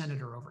US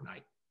senator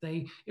overnight.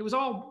 It was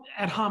all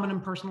ad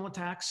hominem personal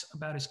attacks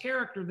about his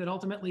character that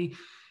ultimately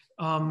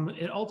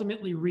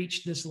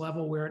reached this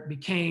level where it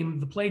became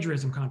the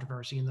plagiarism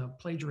controversy and the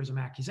plagiarism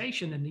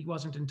accusation. And he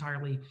wasn't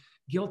entirely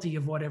guilty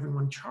of what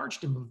everyone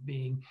charged him of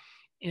being,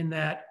 in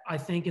that I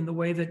think in the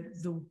way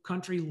that the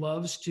country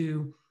loves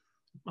to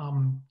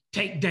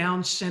take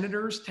down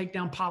senators, take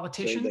down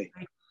politicians,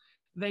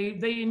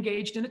 they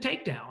engaged in a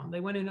takedown.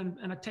 They went in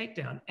a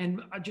takedown.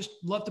 And I just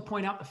love to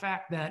point out the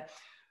fact that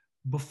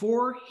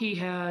before he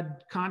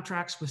had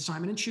contracts with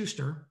Simon &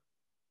 Schuster,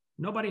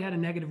 nobody had a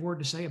negative word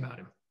to say about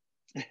him.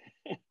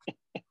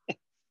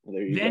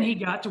 Then he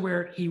got to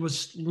where he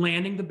was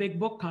landing the big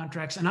book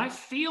contracts. And I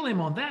feel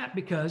him on that,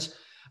 because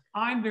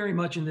I'm very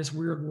much in this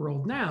weird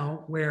world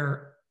now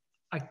where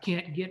I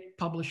can't get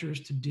publishers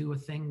to do a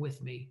thing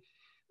with me.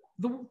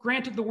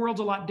 Granted, the world's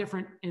a lot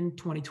different in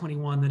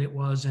 2021 than it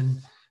was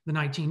in the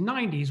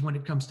 1990s when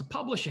it comes to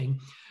publishing.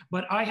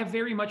 But I have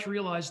very much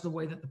realized the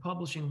way that the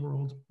publishing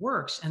world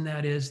works. And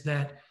that is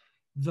that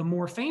the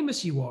more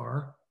famous you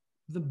are,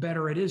 the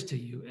better it is to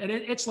you. And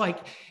it's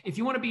like, if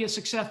you want to be a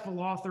successful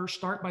author,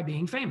 start by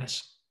being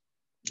famous.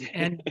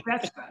 And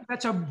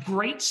that's a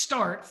great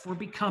start for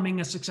becoming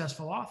a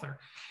successful author.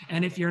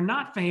 And if you're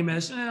not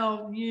famous,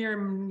 well, you're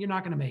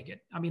not going to make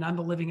it. I mean, I'm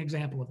the living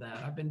example of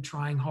that. I've been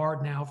trying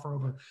hard now for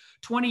over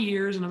 20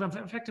 years and I've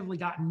effectively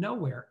gotten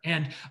nowhere.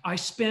 And I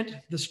spent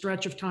the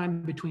stretch of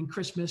time between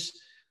Christmas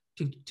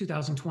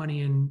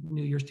 2020 and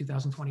New Year's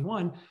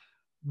 2021,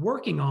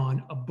 working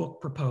on a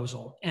book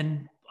proposal.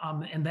 And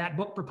that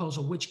book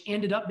proposal, which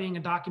ended up being a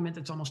document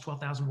that's almost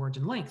 12,000 words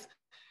in length,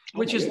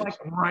 which is like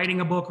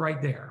writing a book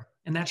right there.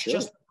 And that's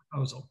just the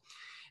proposal.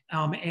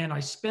 And I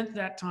spent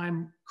that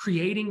time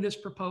creating this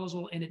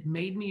proposal, and it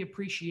made me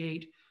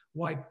appreciate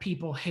why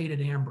people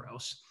hated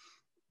Ambrose.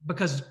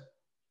 Because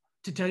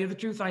to tell you the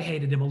truth, I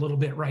hated him a little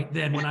bit right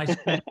then when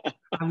I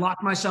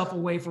locked myself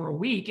away for a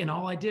week, and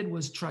all I did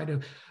was try to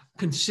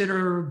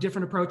consider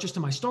different approaches to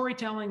my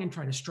storytelling and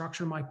try to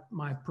structure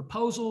my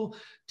proposal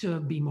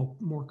to be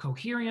more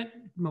coherent,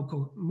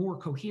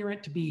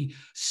 to be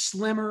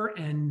slimmer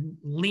and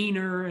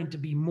leaner, and to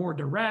be more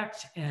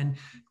direct, and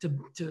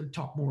to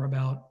talk more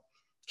about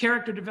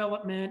character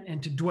development,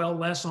 and to dwell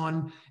less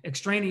on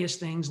extraneous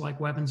things like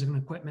weapons and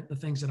equipment, the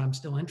things that I'm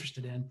still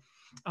interested in.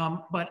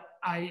 But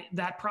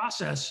that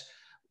process,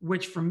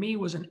 which for me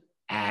was an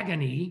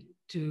agony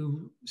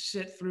to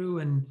sit through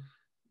and,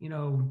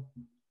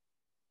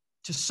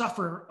 to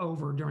suffer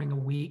over during a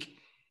week,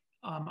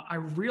 I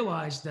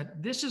realized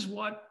that this is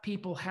what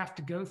people have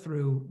to go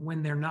through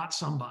when they're not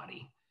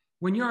somebody.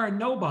 When you're a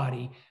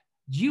nobody,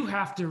 you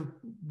have to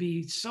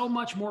be so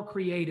much more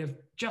creative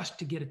just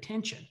to get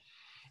attention.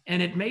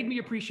 And it made me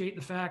appreciate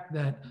the fact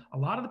that a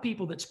lot of the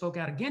people that spoke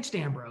out against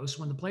Ambrose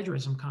when the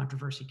plagiarism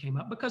controversy came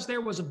up, because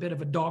there was a bit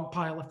of a dog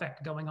pile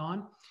effect going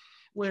on,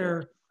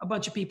 where a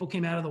bunch of people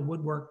came out of the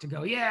woodwork to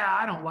go, yeah,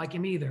 I don't like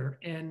him either.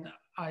 And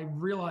I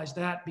realized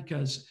that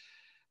because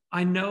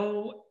I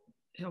know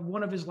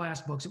one of his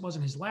last books, it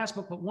wasn't his last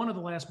book, but one of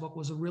the last book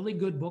was a really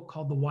good book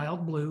called The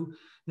Wild Blue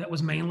that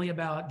was mainly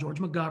about George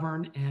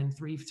McGovern and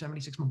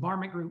 376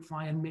 Bombardment Group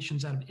flying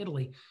missions out of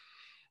Italy.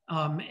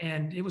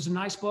 And it was a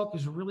nice book. It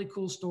was a really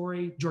cool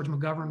story. George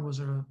McGovern was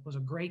a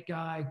great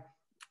guy.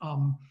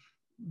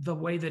 The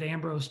way that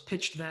Ambrose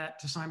pitched that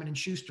to Simon &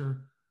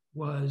 Schuster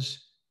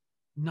was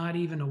not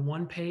even a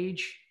one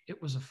page, it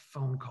was a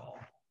phone call.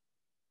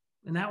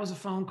 And that was a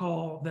phone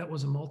call that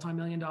was a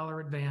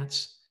multi-million-dollar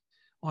advance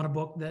on a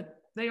book that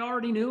they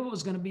already knew it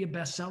was going to be a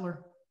bestseller.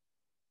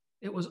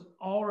 It was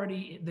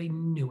already, they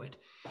knew it.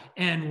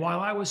 And while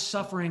I was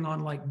suffering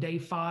on like day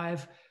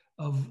 5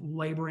 of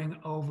laboring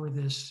over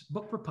this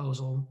book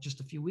proposal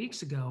just a few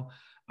weeks ago,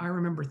 I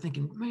remember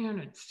thinking, man,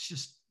 it's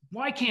just,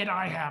 why can't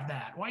I have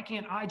that? Why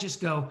can't I just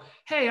go,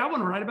 hey, I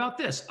want to write about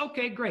this.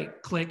 Okay,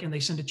 great. Click, and they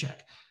send a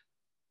check.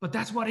 But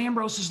that's what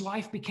Ambrose's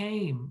life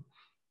became.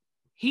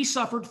 He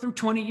suffered through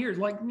 20 years,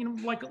 like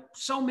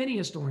so many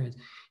historians.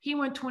 He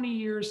went 20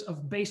 years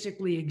of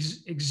basically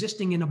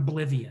existing in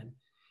oblivion.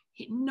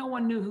 No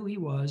one knew who he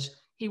was.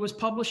 He was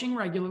publishing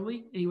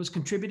regularly. He was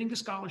contributing to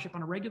scholarship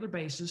on a regular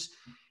basis.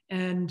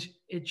 And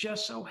it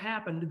just so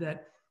happened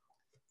that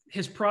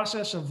his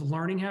process of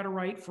learning how to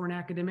write for an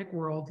academic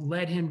world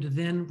led him to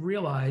then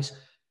realize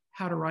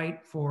how to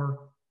write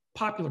for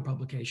popular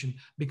publication,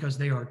 because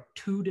they are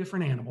two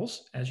different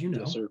animals, as you know.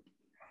 Yes, sir.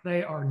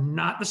 They are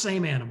not the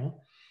same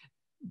animal.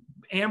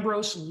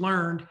 Ambrose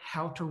learned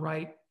how to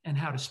write and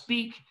how to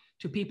speak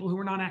to people who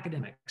were not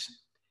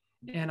academics.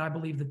 And I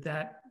believe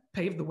that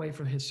paved the way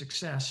for his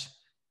success.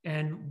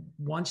 And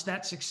once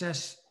that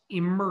success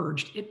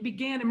emerged, it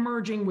began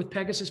emerging with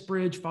Pegasus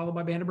Bridge, followed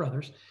by Band of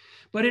Brothers,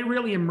 but it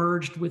really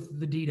emerged with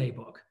the D-Day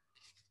book.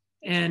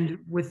 And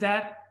with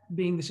that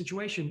being the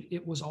situation,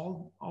 it was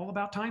all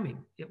about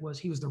timing.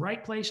 He was the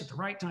right place at the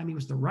right time. He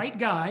was the right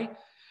guy,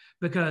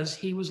 because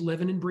he was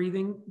living and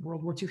breathing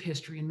World War II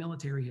history and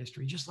military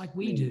history, just like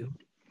we do.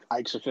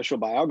 Ike's official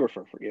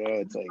biographer.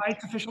 It's like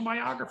Ike's official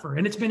biographer.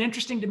 And it's been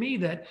interesting to me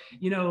that,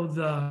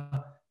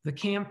 the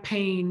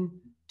campaign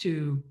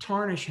to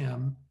tarnish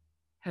him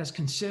has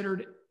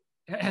continued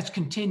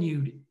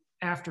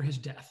after his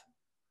death.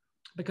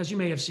 Because you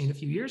may have seen a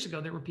few years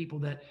ago, there were people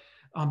that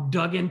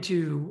dug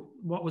into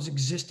what was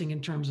existing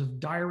in terms of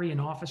diary and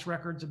office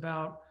records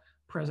about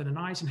President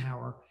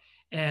Eisenhower.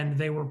 And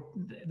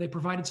they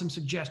provided some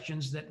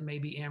suggestions that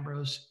maybe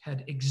Ambrose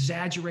had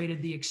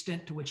exaggerated the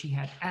extent to which he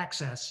had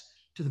access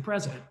to the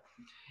president.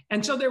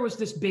 And so there was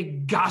this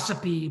big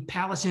gossipy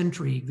palace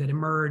intrigue that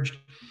emerged.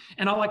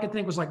 And all I could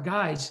think was like,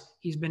 guys,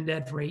 he's been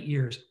dead for 8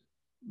 years.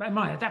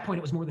 At that point,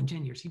 it was more than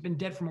 10 years. He'd been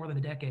dead for more than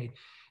a decade.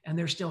 And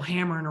they're still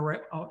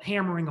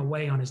hammering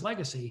away on his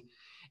legacy.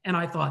 And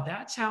I thought,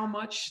 that's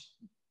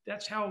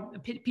how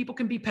people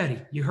can be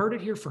petty. You heard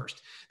it here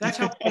first. That's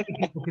how petty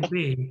people can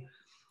be.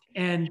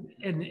 And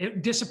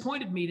it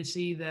disappointed me to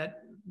see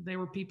that there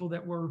were people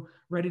that were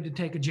ready to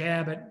take a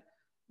jab at,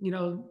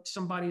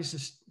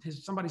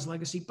 somebody's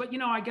legacy. But,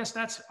 I guess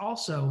that's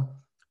also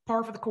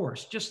par for the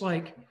course. Just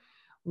like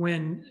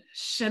when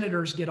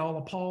senators get all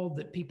appalled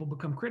that people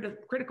become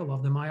critical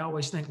of them, I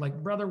always think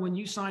like, brother, when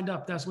you signed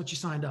up, that's what you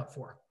signed up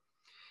for.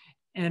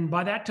 And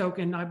by that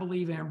token, I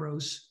believe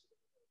Ambrose,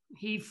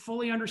 he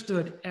fully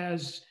understood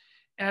as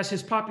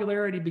his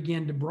popularity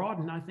began to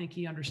broaden. I think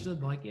he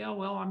understood like, yeah,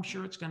 well, I'm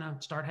sure it's going to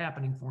start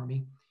happening for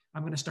me.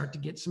 I'm going to start to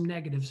get some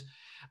negatives.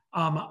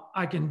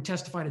 I can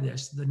testify to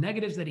this. The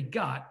negatives that he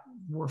got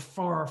were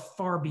far,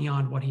 far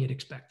beyond what he had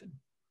expected.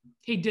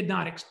 He did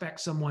not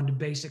expect someone to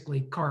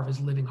basically carve his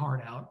living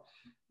heart out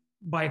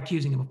by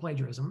accusing him of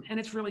plagiarism. And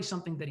it's really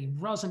something that he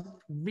wasn't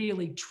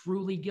really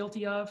truly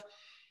guilty of.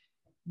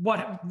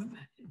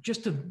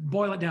 Just to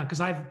boil it down,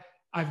 because I've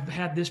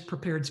had this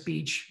prepared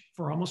speech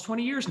for almost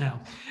 20 years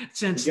now.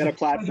 Since you got a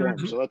platform,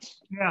 so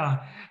let's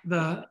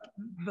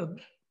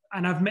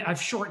and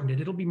I've shortened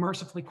it. It'll be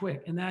mercifully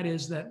quick. And that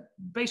is that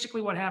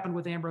basically what happened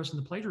with Ambrose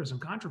and the plagiarism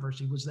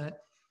controversy was that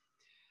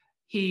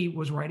he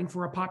was writing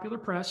for a popular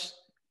press.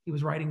 He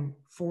was writing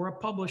for a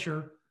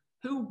publisher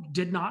who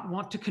did not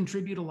want to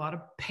contribute a lot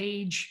of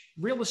page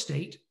real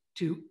estate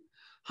to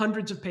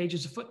hundreds of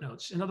pages of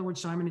footnotes. In other words,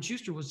 Simon &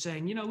 Schuster was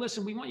saying,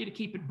 listen, we want you to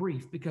keep it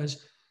brief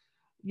because,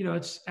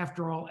 it's,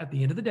 after all, at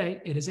the end of the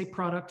day, it is a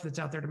product that's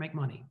out there to make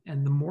money.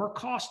 And the more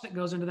cost that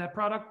goes into that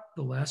product,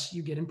 the less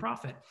you get in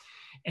profit.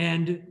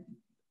 And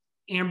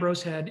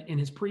Ambrose had, in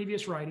his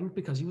previous writing,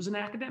 because he was an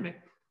academic,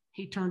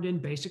 he turned in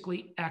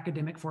basically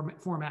academic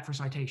format for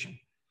citation,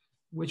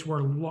 which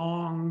were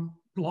long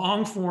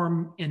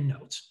form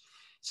endnotes.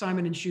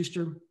 Simon &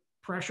 Schuster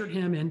pressured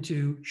him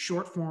into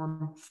short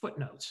form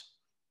footnotes,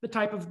 the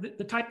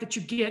type that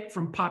you get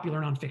from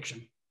popular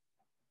nonfiction.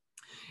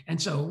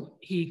 And so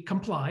he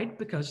complied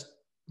because,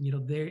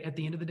 they, at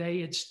the end of the day,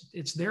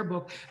 it's their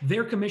book.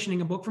 They're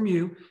commissioning a book from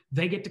you.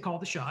 They get to call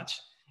the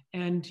shots.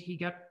 And he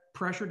got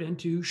pressured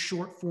into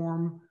short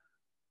form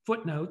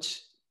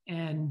footnotes.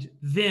 And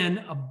then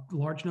a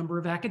large number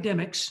of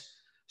academics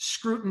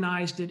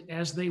scrutinized it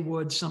as they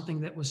would something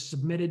that was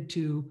submitted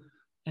to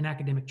an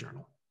academic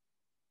journal.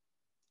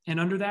 And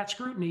under that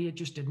scrutiny, it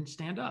just didn't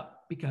stand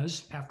up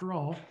because, after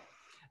all,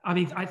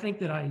 I think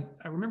that I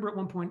remember at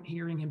one point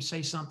hearing him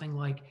say something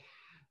like,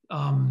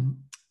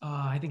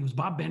 I think it was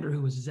Bob Bender,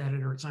 who was his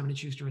editor at Simon &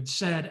 Schuster, had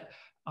said,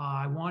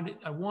 I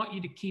want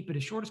you to keep it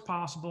as short as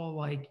possible,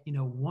 like,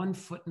 one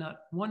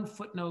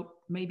footnote,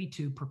 maybe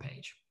two per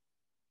page.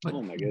 But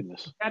oh my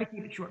goodness. You got to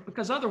keep it short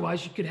because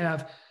otherwise you could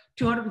have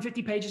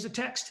 250 pages of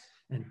text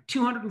and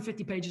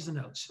 250 pages of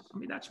notes.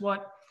 That's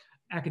what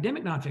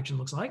academic nonfiction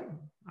looks like.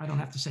 I don't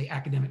have to say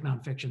academic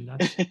nonfiction.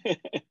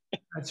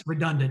 That's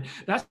redundant.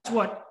 That's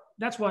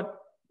what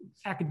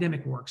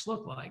academic works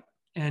look like.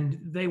 And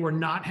they were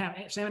not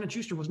having, Simon &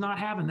 Schuster was not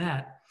having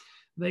that.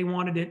 They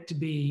wanted it to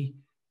be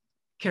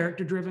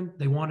character driven.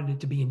 They wanted it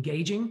to be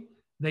engaging.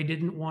 They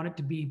didn't want it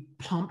to be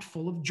pumped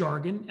full of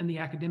jargon. And the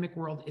academic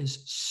world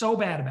is so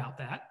bad about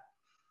that.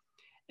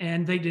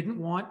 And they didn't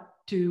want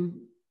to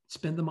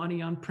spend the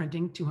money on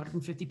printing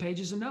 250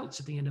 pages of notes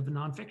at the end of a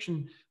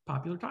nonfiction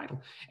popular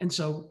title. And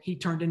so he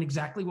turned in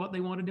exactly what they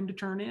wanted him to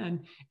turn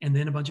in. And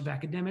then a bunch of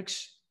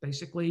academics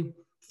basically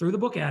threw the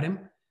book at him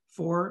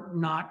for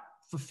not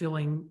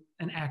fulfilling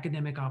an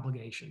academic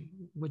obligation,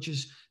 which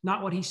is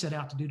not what he set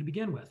out to do to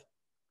begin with.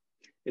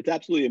 It's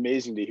absolutely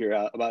amazing to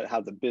hear about how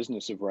the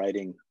business of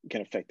writing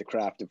can affect the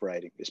craft of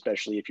writing,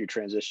 especially if you're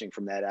transitioning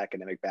from that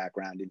academic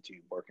background into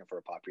working for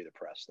a popular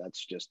press.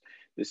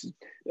 This is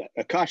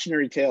a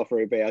cautionary tale for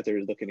everybody out there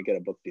who's looking to get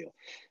a book deal.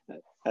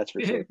 That's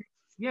for sure.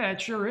 Yeah,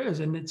 it sure is.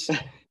 And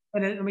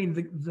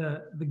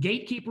the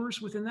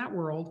gatekeepers within that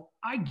world,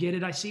 I get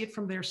it. I see it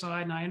from their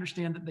side, and I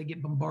understand that they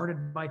get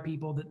bombarded by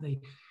people, that they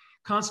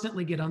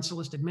constantly get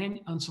unsolicited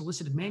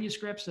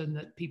manuscripts, and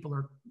that people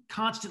are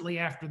constantly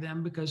after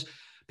them because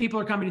people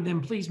are coming to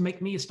them, please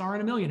make me a star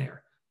and a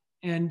millionaire.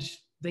 And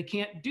they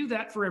can't do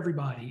that for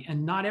everybody.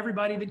 And not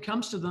everybody that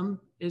comes to them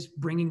is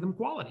bringing them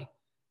quality.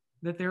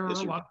 That there are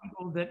a lot of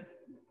people that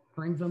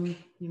bring them,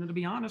 to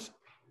be honest,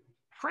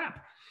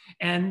 crap.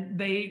 And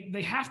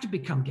they have to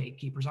become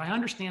gatekeepers. I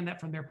understand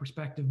that from their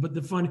perspective. But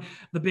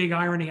the big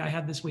irony I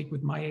had this week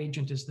with my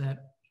agent is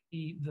that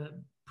the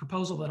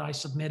proposal that I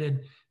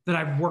submitted, that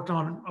I've worked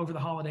on over the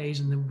holidays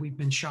and then we've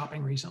been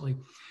shopping recently,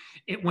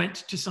 it went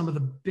to some of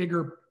the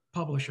bigger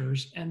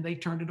publishers and they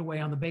turned it away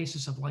on the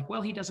basis of like,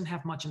 well, he doesn't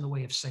have much in the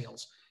way of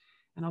sales.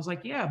 And I was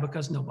like, yeah,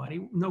 because no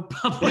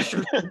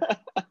publisher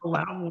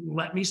will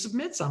let me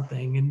submit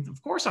something. And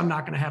of course I'm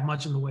not going to have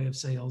much in the way of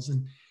sales.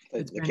 And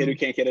the kid who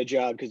can't get a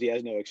job because he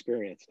has no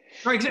experience.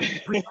 Right,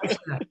 exactly.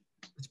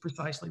 It's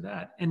precisely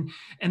that.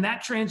 And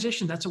that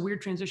transition, that's a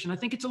weird transition. I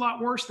think it's a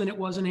lot worse than it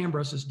was in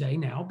Ambrose's day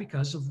now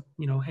because of,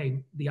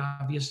 the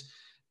obvious,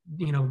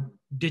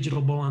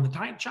 digital bull on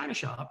the China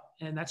shop,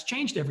 and that's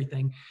changed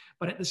everything.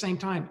 But at the same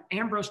time,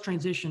 Ambrose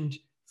transitioned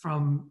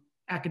from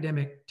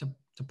academic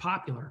to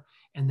popular,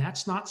 and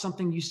that's not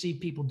something you see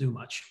people do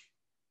much.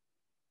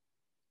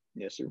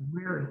 Yes, sir.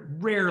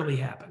 Rarely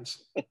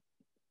happens.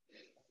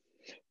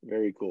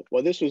 Very cool.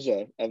 Well, this was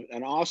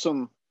an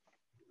awesome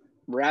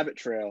rabbit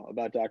trail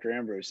about Dr.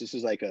 Ambrose. This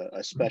is like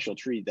a special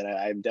treat that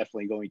I'm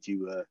definitely going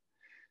to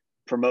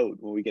promote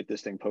when we get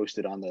this thing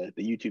posted on the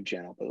YouTube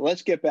channel. But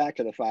let's get back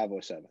to the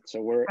 507.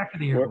 So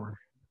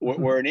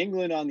we're in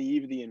England on the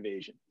eve of the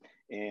invasion.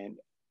 And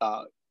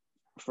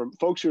for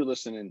folks who are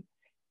listening,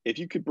 if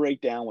you could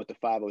break down what the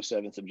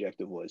 507th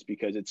objective was,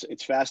 because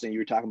it's fascinating. You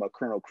were talking about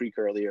Colonel Creek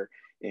earlier,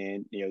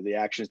 and the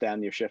actions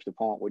down near Chef de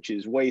Pont, which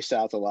is way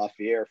south of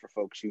Lafayette for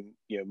folks who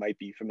might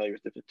be familiar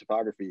with the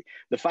topography.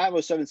 The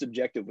 507th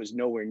objective was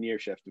nowhere near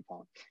Chef de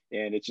Pont,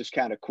 and it's just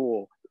kind of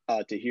cool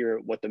to hear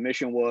what the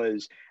mission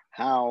was,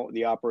 how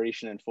the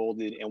operation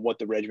unfolded, and what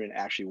the regiment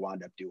actually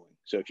wound up doing.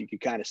 So if you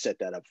could kind of set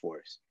that up for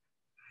us.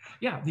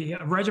 Yeah, the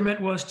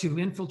regiment was to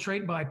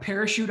infiltrate by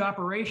parachute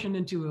operation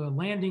into a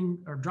landing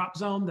or drop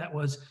zone that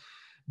was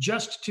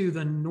just to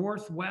the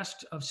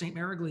northwest of St.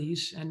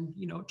 Mary-Église, and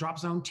drop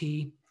zone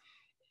T,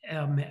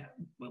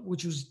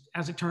 which was,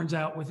 as it turns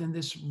out, within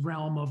this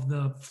realm of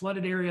the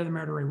flooded area of the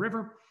Meurthe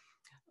River.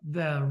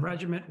 The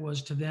regiment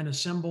was to then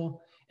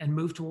assemble and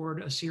move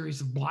toward a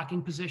series of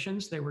blocking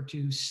positions. They were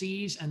to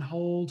seize and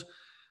hold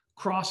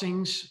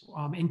crossings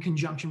in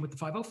conjunction with the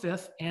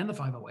 505th and the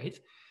 508th.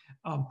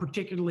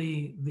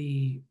 Particularly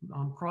the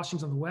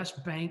crossings on the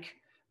west bank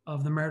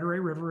of the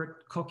Meurthe River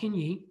at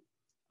Coquigny,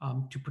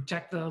 to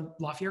protect the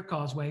Lafayette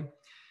Causeway.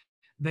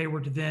 They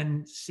were to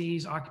then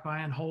seize, occupy,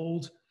 and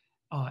hold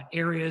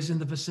areas in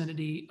the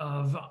vicinity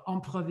of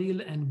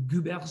Ampreville and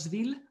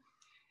Gubersville,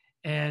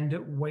 and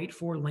wait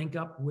for link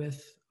up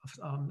with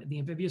the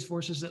amphibious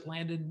forces that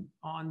landed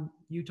on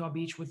Utah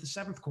Beach with the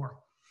 7th Corps.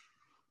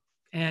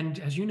 And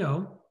as you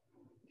know,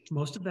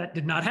 most of that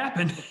did not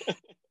happen.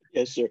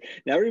 Yes, sir.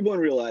 Now, everyone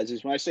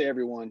realizes, when I say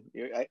everyone,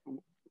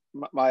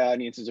 my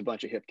audience is a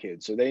bunch of hip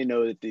kids, so they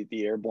know that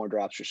the airborne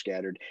drops are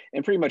scattered.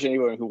 And pretty much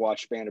anyone who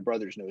watched Band of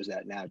Brothers knows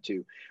that now,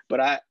 too.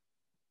 But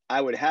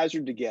I would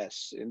hazard to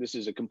guess, and this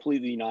is a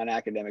completely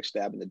non-academic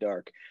stab in the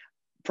dark,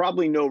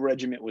 probably no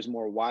regiment was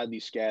more widely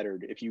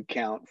scattered, if you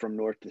count from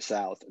north to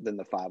south, than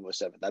the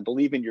 507th. I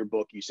believe in your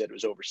book you said it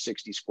was over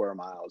 60 square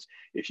miles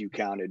if you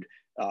counted,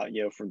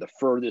 from the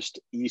furthest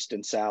east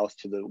and south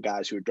to the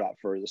guys who had dropped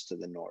furthest to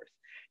the north.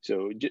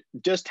 So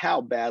just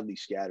how badly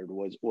scattered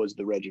was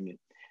the regiment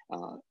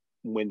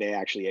when they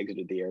actually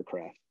exited the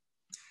aircraft?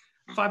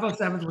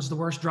 507th was the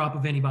worst drop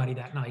of anybody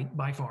that night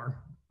by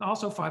far.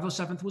 Also,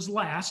 507th was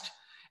last,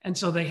 and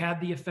so they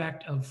had the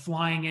effect of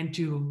flying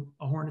into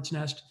a hornet's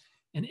nest,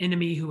 an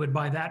enemy who had,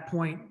 by that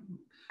point,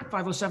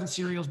 507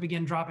 serials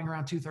began dropping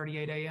around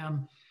 2:38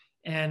 a.m.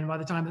 And by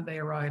the time that they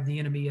arrived, the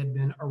enemy had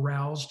been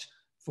aroused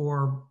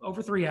for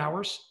over 3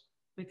 hours,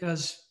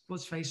 because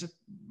let's face it,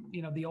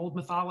 the old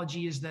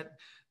mythology is that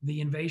the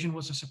invasion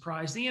was a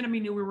surprise. The enemy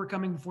knew we were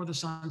coming before the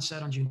sun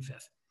set on June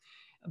 5th.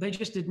 They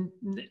just didn't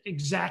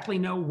exactly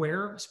know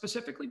where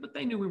specifically, but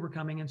they knew we were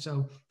coming. And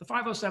so the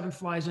 507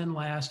 flies in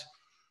last.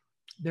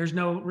 There's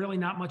really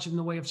not much in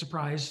the way of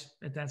surprise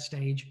at that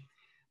stage.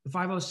 The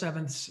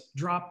 507th's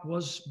drop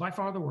was by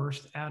far the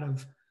worst. Out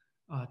of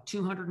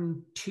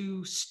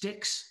 202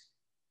 sticks,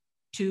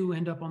 2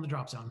 end up on the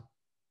drop zone.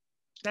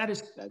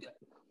 That's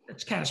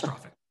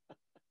catastrophic.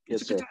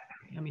 Yes, sir.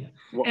 I mean,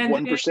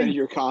 1% of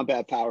your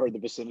combat power in the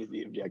vicinity of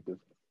the objective.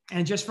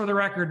 And just for the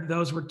record,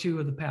 those were 2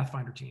 of the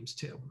Pathfinder teams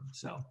too.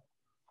 So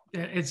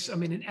it's,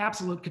 an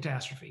absolute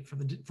catastrophe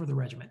for the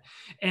regiment.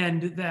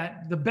 And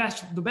that the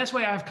best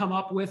way I've come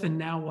up with, and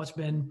now what's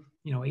been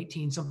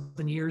 18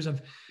 something years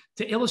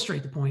to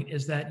illustrate the point,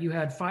 is that you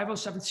had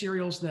 507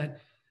 serials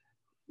that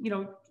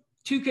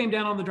 2 came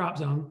down on the drop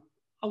zone.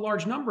 A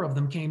large number of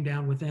them came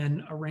down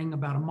within a ring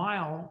about a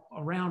mile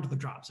around the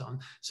drop zone.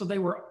 So they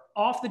were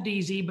off the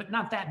DZ, but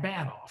not that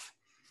bad off.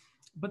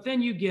 But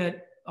then you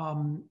get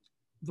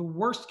the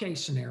worst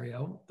case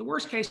scenario. The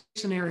worst case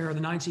scenario are the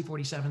 9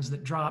 C-47s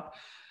that drop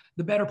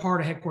the better part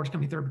of Headquarters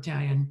Company 3rd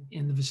Battalion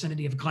in the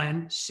vicinity of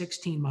Glen,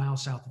 16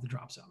 miles south of the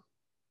drop zone.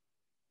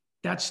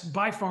 That's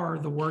by far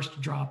the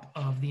worst drop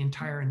of the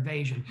entire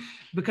invasion,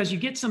 because you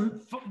get some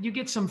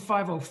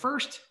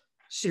 501st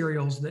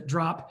serials that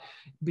drop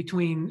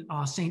between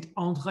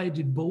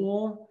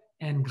Saint-André-du-Bourg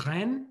and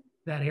Gren,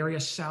 that area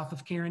south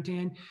of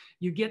Carentan.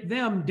 You get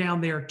them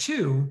down there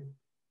too,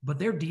 but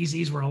their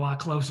DZs were a lot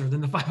closer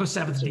than the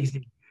 507th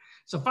DZ.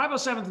 So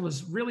 507th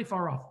was really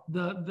far off.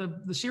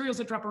 The serials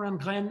that drop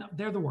around Glen,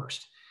 they're the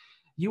worst.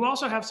 You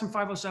also have some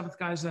 507th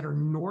guys that are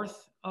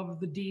north of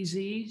the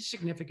DZ,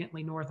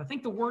 significantly north. I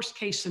think the worst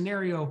case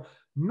scenario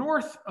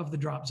north of the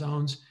drop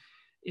zones,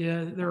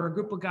 there are a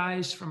group of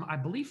guys from, I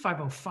believe,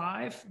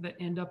 505 that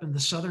end up in the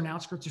southern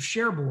outskirts of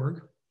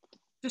Cherbourg.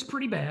 Just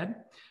pretty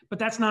bad, but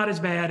that's not as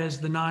bad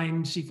as the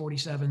 9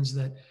 C-47s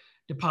that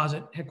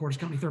deposit Headquarters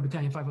Company 3rd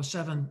Battalion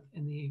 507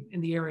 in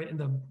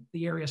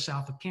the area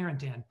south of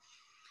Carentan.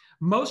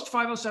 Most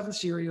 507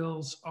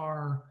 serials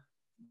are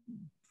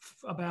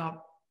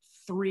about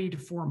 3 to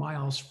 4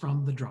 miles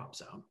from the drop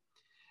zone.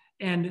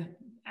 And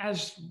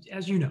as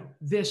you know,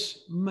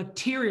 this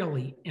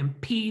materially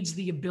impedes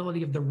the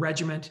ability of the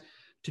regiment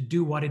to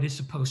do what it is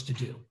supposed to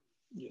do.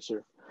 Yes,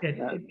 sir.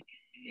 It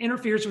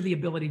interferes with the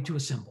ability to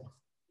assemble.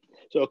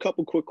 So a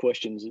couple quick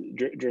questions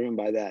driven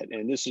by that.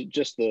 And this is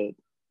just the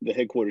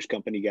Headquarters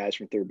Company guys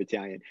from 3rd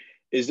Battalion.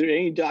 Is there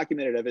any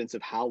documented evidence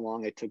of how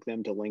long it took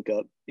them to link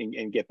up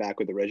and get back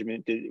with the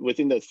regiment?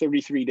 Within the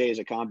 33 days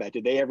of combat,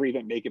 did they ever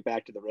even make it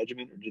back to the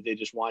regiment, or did they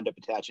just wind up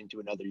attaching to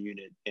another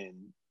unit and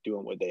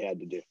doing what they had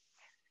to do?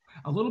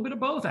 A little bit of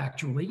both,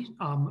 actually.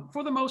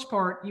 For the most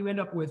part, you end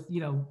up with,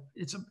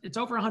 it's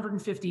over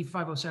 150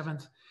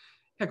 507th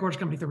Headquarters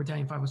Company 3rd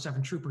Battalion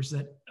 507 troopers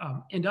that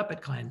end up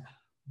at Clan.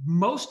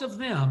 Most of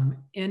them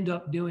end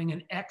up doing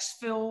an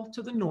exfil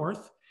to the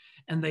north,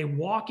 and they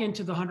walk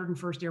into the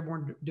 101st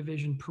Airborne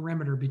Division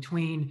perimeter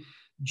between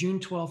June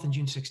 12th and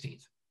June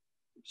 16th.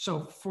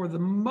 So for the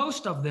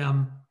most of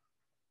them,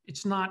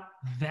 it's not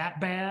that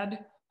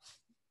bad.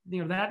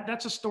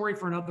 That's a story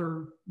for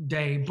another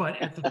day,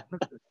 but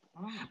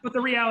but the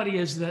reality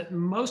is that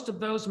most of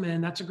those men,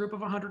 that's a group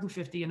of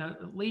 150, and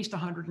at least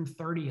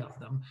 130 of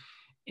them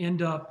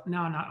end up,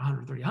 no, not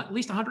 130, at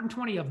least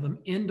 120 of them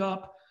end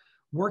up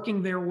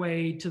working their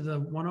way to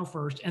the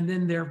 101st, and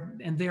then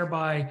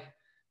thereby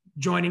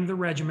joining the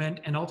regiment,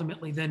 and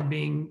ultimately then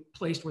being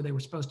placed where they were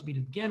supposed to be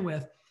to begin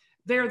with.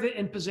 They're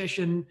in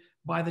position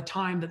by the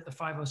time that the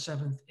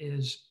 507th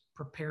is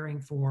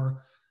preparing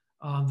for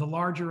the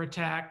larger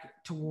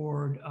attack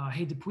toward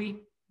Hay Dupuis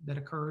that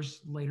occurs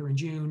later in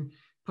June,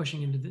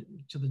 pushing into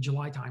the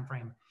July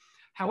timeframe.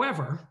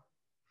 However,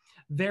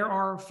 there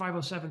are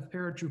 507th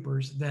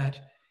paratroopers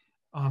that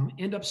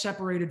end up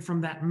separated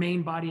from that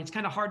main body. It's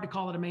kind of hard to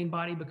call it a main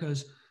body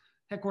because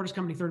Headquarters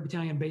Company 3rd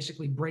Battalion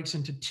basically breaks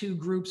into two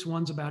groups.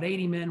 One's about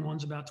 80 men,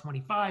 one's about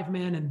 25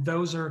 men, and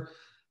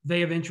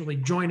they eventually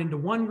join into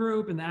one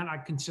group, and that I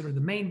consider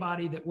the main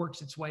body that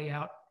works its way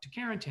out to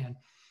Carentan.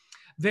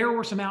 There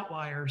were some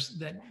outliers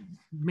that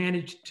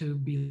managed to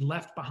be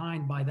left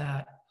behind by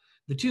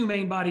the two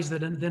main bodies that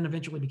then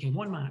eventually became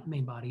one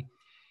main body.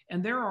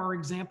 And there are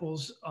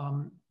examples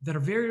that are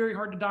very, very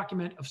hard to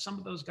document of some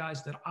of those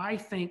guys that I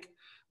think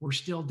were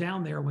still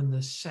down there when the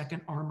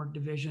 2nd Armored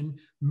Division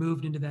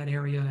moved into that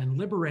area and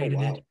liberated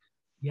it.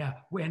 Yeah,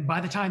 and by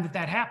the time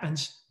that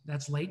happens,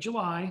 that's late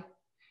July,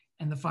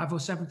 and the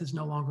 507th is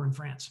no longer in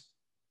France.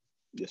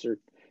 Yes, sir.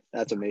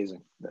 That's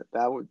amazing.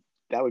 That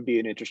would be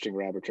an interesting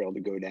rabbit trail to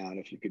go down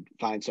if you could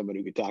find someone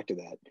who could talk to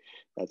that.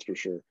 That's for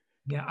sure.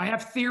 Yeah, I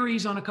have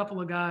theories on a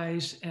couple of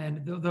guys,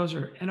 and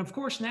and of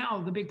course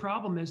now the big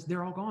problem is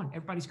they're all gone.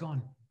 Everybody's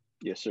gone.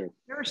 Yes, sir.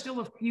 There are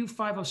still a few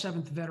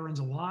 507th veterans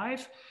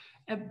alive,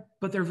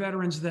 but they're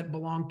veterans that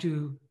belong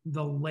to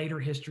the later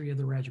history of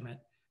the regiment.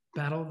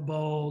 Battle of the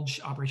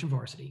Bulge, Operation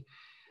Varsity.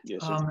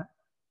 Yes, sir.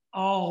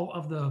 All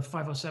of the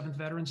 507th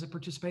veterans that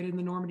participated in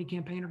the Normandy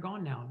campaign are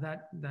gone now.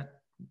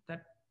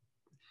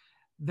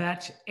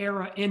 That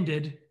era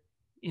ended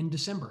in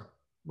December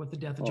with the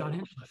death of John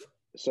Hinchcliffe.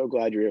 So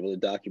glad you're able to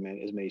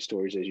document as many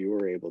stories as you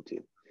were able to.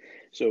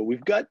 So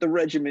we've got the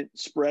regiment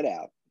spread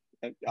out.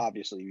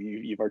 Obviously,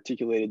 you've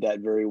articulated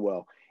that very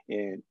well.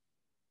 And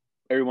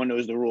everyone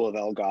knows the rule of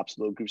LGOPs,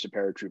 little groups of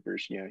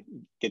paratroopers.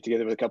 Get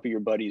together with a couple of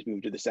your buddies,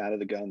 move to the sound of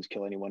the guns,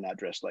 kill anyone not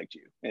dressed like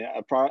you. And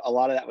a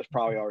lot of that was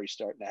probably already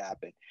starting to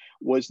happen.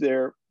 Was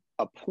there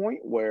a point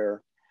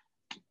where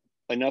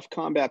enough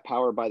combat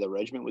power by the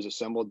regiment was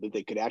assembled that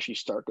they could actually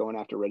start going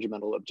after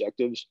regimental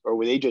objectives, or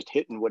were they just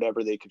hitting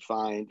whatever they could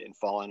find and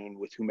falling in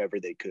with whomever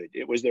they could?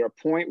 Was there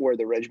a point where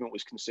the regiment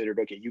was considered,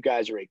 okay, you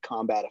guys are a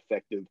combat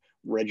effective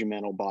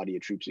regimental body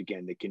of troops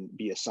again that can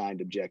be assigned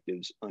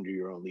objectives under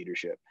your own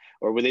leadership?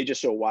 Or were they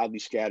just so widely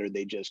scattered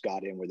they just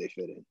got in where they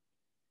fit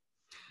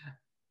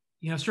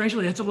in?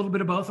 Strangely, it's a little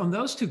bit of both on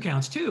those two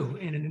counts too,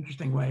 in an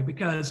interesting way,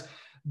 because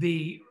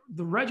the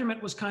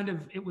regiment was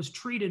it was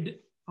treated,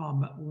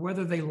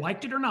 whether they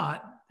liked it or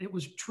not, it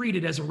was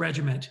treated as a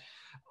regiment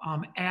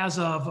as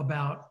of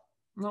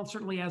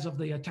certainly as of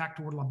the attack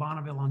toward La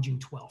Bonneville on June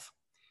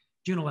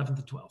 11th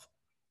to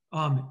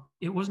 12th.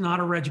 It was not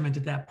a regiment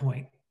at that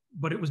point,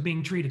 but it was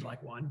being treated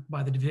like one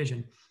by the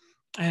division.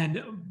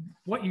 And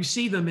what you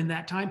see them in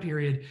that time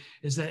period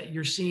is that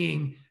you're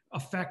seeing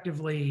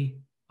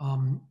effectively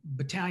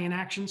battalion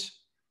actions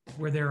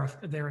where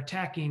they're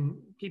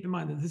attacking. Keep in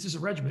mind that this is a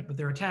regiment, but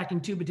they're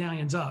attacking 2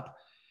 battalions up,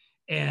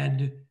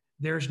 and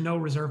there's no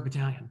reserve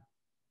battalion.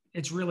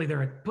 It's really,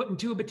 they're putting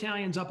 2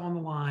 battalions up on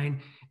the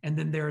line, and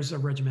then there's a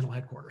regimental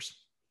headquarters.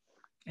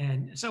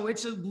 And so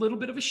it's a little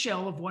bit of a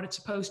shell of what it's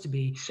supposed to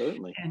be.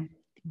 Certainly. And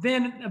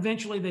then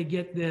eventually they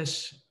get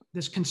this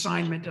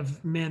consignment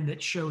of men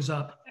that shows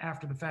up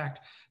after the fact,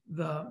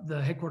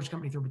 the Headquarters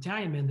Company 3rd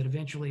Battalion men that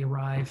eventually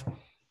arrive.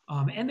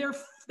 And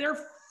they're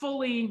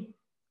fully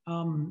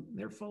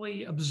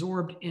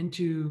absorbed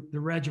into the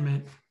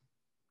regiment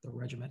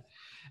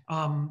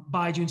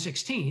by June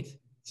 16th.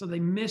 So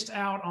they missed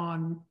out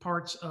on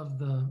parts of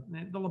the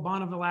La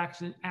Bonneville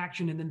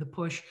action, and then the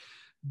push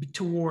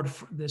toward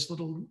this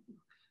little,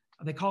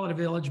 they call it a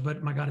village,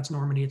 but my God, it's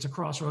Normandy. It's a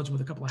crossroads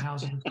with a couple of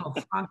houses. It's called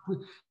a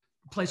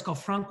place called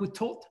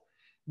Franquetot,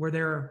 where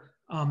they're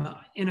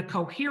in a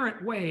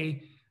coherent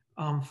way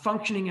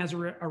functioning as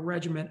a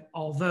regiment,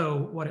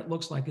 although what it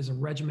looks like is a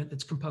regiment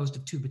that's composed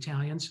of 2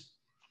 battalions.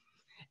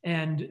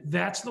 And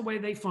that's the way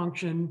they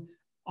function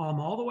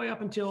all the way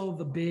up until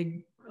the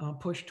big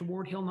push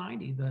toward Hill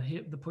 90,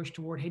 the push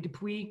toward Hay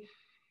Dupuis,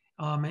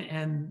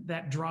 and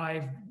that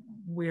drive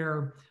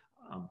where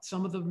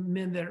some of the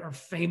men that are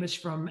famous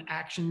from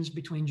actions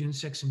between June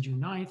 6th and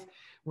June 9th,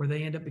 where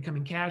they end up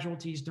becoming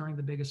casualties during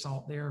the big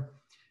assault there,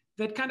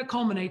 that kind of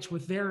culminates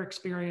with their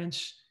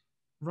experience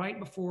right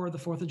before the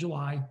 4th of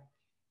July,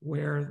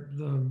 where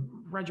the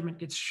regiment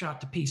gets shot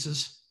to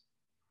pieces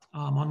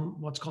on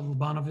what's called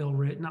Labanaville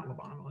Ridge, not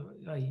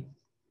Labanaville,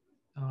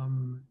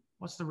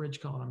 what's the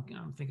ridge called?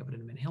 I'm think of it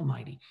in a minute, Hill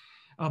 90.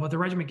 But the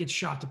regiment gets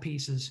shot to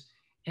pieces.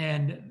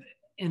 And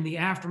in the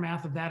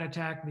aftermath of that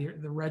attack,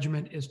 the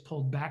regiment is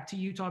pulled back to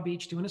Utah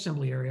Beach to an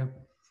assembly area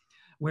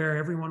where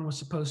everyone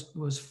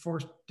was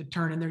forced to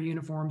turn in their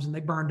uniforms, and they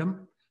burned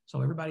them. So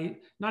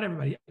not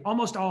everybody,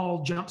 almost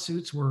all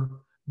jumpsuits were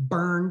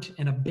burned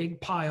in a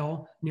big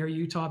pile near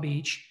Utah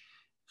Beach,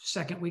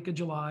 second week of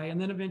July,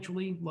 and then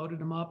eventually loaded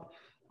them up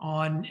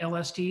on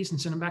LSTs and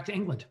sent them back to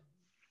England.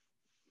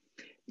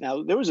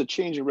 Now, there was a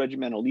change in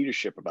regimental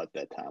leadership about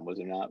that time, was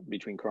there not,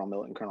 between Colonel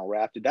Millett and Colonel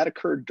Rapp? Did that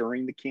occur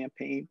during the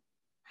campaign?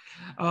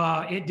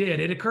 It did.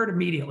 It occurred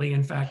immediately,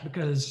 in fact,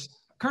 because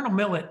Colonel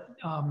Millett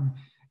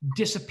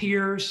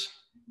disappears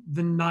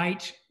the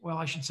night, well,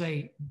 I should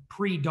say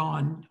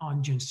pre-dawn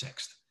on June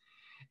 6th.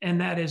 And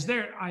that is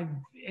there.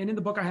 And in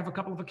the book, I have a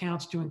couple of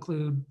accounts to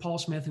include Paul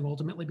Smith, who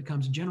ultimately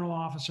becomes a general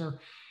officer.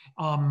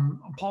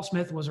 Paul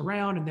Smith was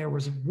around, and there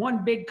was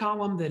one big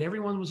column that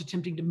everyone was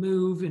attempting to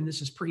move, and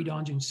this is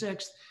pre-dawn June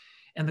 6th.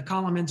 And the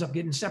column ends up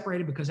getting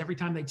separated because every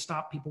time they'd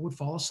stop, people would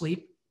fall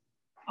asleep.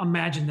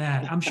 Imagine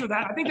that.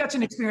 I think that's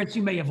an experience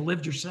you may have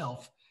lived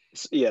yourself.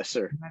 Yes,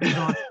 sir.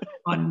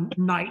 on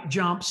night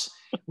jumps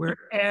where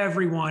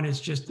everyone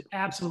is just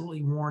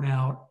absolutely worn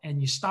out,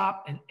 and you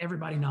stop and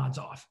everybody nods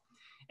off.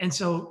 And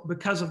so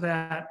because of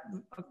that,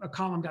 a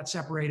column got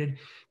separated.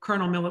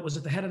 Colonel Millett was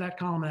at the head of that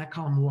column, and that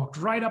column walked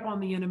right up on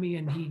the enemy,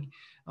 and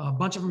a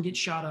bunch of them get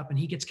shot up, and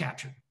he gets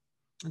captured.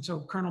 And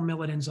so Colonel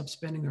Millett ends up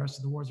spending the rest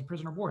of the war as a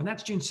prisoner of war, and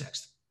that's June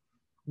 6th.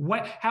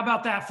 How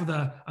about that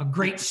for a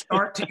great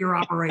start to your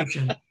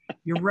operation?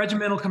 Your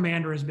regimental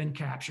commander has been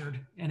captured,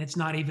 and it's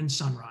not even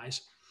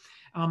sunrise.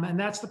 And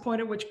that's the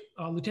point at which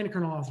Lieutenant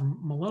Colonel Arthur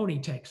Maloney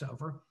takes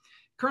over.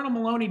 Colonel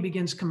Maloney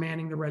begins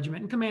commanding the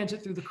regiment and commands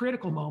it through the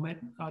critical moment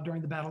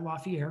during the Battle of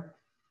Lafayette.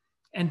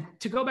 And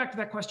to go back to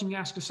that question you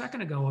asked a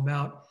second ago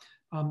about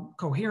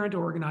coherent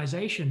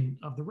organization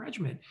of the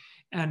regiment,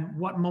 and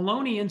what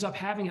Maloney ends up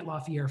having at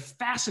Lafayette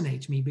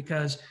fascinates me,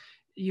 because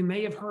you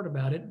may have heard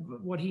about it.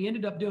 But what he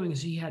ended up doing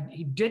is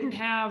he didn't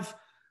have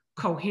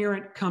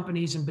coherent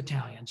companies and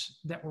battalions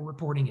that were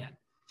reporting in.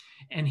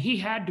 And he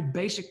had to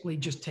basically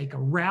just take a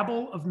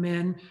rabble of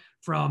men,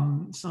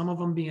 from some of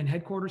them being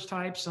headquarters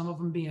types, some of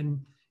them being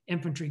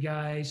infantry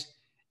guys,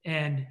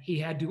 and he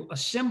had to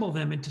assemble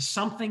them into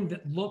something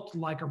that looked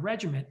like a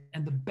regiment.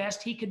 And the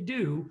best he could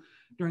do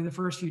during the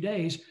first few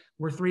days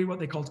were 3 what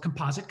they called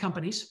composite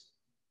companies.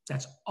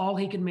 That's all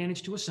he could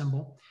manage to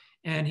assemble.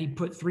 And he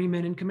put 3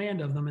 men in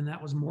command of them, and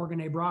that was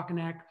Morgan A.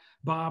 Brockinac,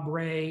 Bob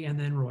Ray, and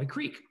then Roy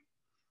Creek.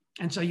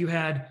 And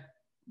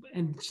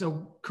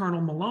so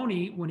Colonel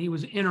Maloney, when he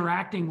was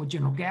interacting with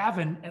General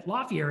Gavin at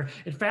Lafayette,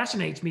 it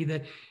fascinates me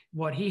that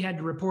what he had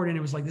to report in,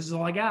 it was like, this is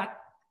all I got.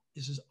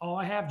 This is all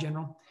I have,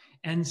 General.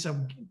 And so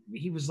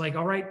he was like,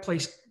 all right,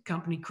 place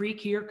Company Creek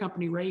here,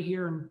 Company Ray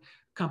here, and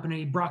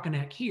Company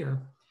Brockinac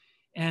here.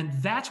 And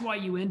that's why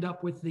you end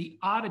up with the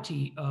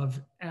oddity of,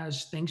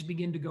 as things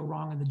begin to go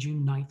wrong in the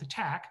June 9th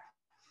attack,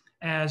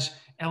 as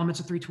elements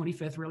of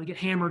 325th really get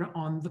hammered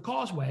on the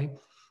causeway,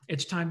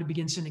 it's time to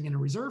begin sending in a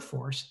reserve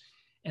force.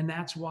 And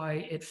that's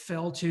why it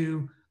fell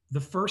to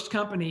the first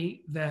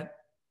company that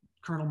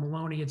Colonel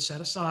Maloney had set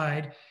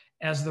aside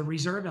as the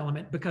reserve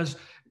element, because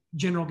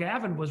General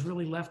Gavin was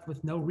really left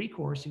with no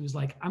recourse. He was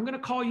like, I'm going to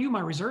call you my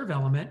reserve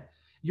element.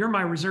 You're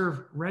my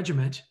reserve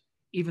regiment,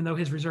 even though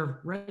his reserve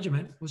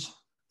regiment was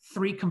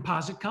 3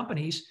 composite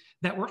companies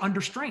that were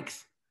under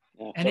strength.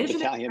 Yeah, and so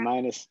battalion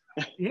minus.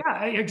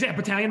 Yeah, exactly.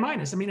 Battalion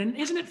minus. I mean, and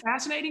isn't it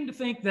fascinating to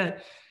think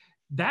that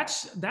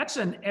that's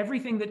an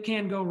everything that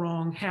can go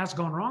wrong has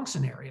gone wrong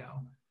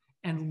scenario,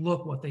 and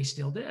look what they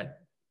still did.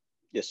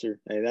 Yes, sir.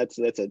 And that's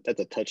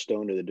a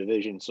touchstone to the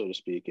division, so to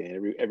speak.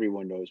 And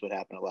everyone knows what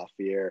happened at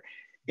Lafayette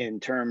in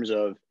terms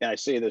of, and I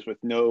say this with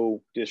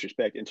no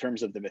disrespect, in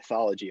terms of the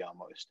mythology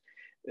almost.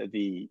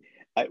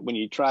 When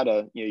you try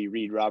to, you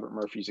read Robert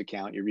Murphy's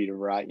account, you read a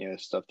variety,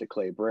 stuff that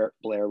Clay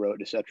Blair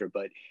wrote, etc.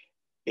 But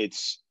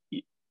it's,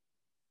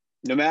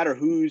 no matter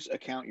whose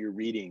account you're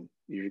reading,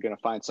 you're going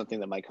to find something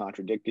that might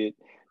contradict it,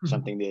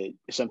 something that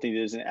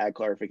doesn't add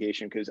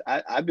clarification. Because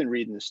I've been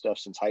reading this stuff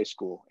since high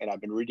school, and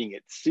I've been reading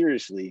it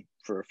seriously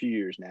for a few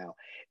years now.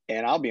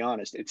 And I'll be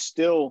honest, it's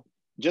still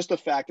just the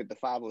fact that the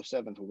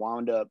 507th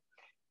wound up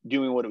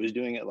doing what it was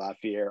doing at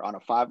Lafayette on a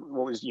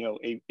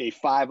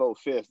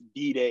 505th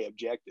D-Day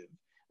objective.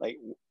 Like,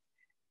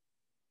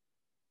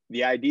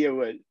 the idea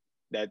was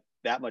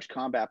that much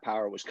combat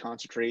power was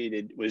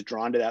concentrated, was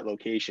drawn to that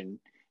location.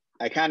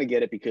 I kind of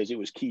get it, because it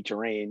was key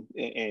terrain,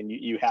 and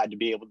you had to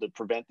be able to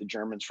prevent the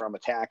Germans from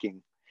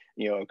attacking,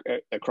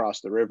 across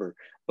the river.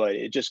 But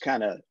it just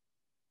the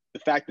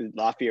fact that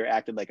Lafayette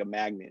acted like a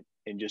magnet,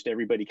 and just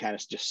everybody kind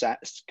of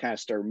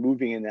started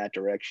moving in that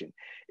direction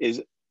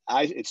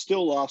it's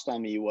still lost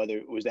on me whether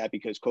it was that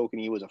because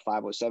Kokanee was a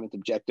 507th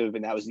objective,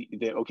 and that was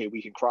okay,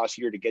 we can cross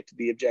here to get to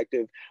the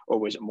objective, or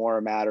was it more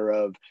a matter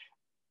of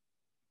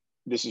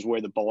this is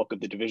where the bulk of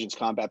the division's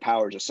combat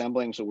power is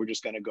assembling. So we're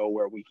just going to go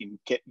where we can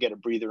get a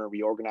breather and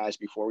reorganize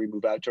before we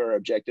move out to our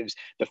objectives.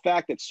 The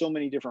fact that so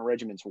many different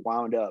regiments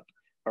wound up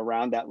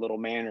around that little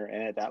manor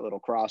and at that little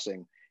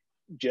crossing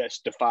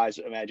just defies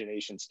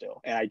imagination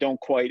still. And I don't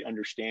quite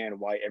understand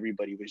why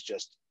everybody was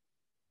just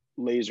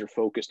laser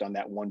focused on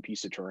that one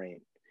piece of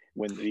terrain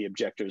when the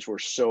objectives were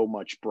so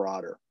much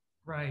broader.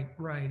 Right.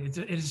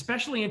 It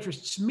especially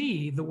interests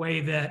me the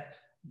way that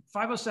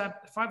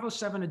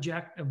 507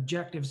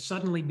 objectives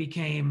suddenly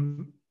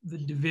became the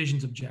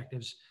division's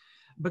objectives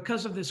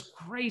because of this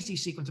crazy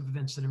sequence of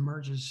events that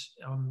emerges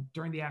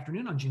during the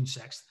afternoon on June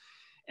 6th.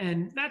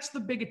 And that's the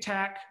big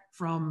attack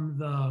from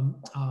the,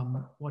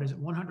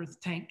 100th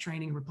Tank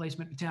Training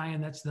Replacement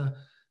Battalion. That's the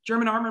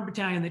German armored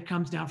battalion that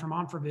comes down from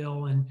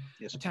Montfreville and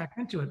attack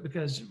into it,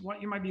 because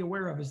what you might be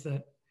aware of is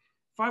that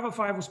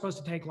 505 was supposed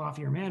to take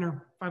Lafayette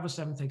Manor,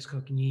 507 takes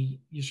Coquigny.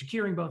 You're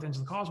securing both ends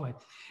of the causeway.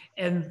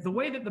 And the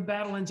way that the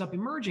battle ends up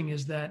emerging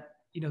is that,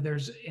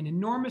 there's an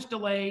enormous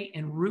delay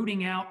in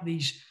rooting out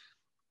these,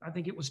 I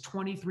think it was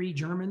 23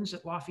 Germans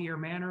at Lafayette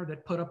Manor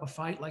that put up a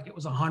fight like it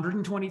was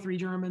 123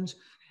 Germans.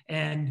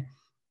 And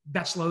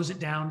that slows it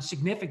down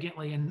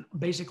significantly. And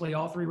basically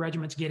all three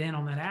regiments get in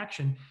on that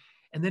action.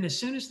 And then as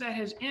soon as that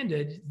has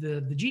ended,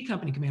 the G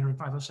Company commander in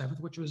 507th,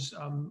 which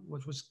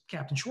was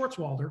Captain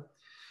Schwarzwalder,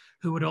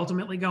 who would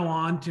ultimately go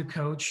on to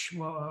coach,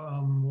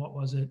 what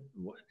was it?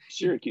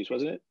 Syracuse,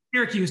 wasn't it?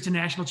 Syracuse to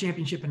national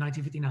championship in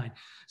 1959.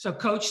 So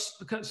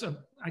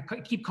I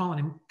keep calling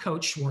him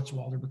Coach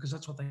Schwarzwalder because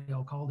that's what they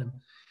all called him.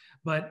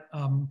 But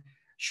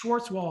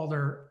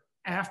Schwarzwalder,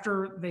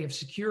 after they have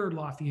secured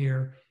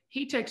Lafayette,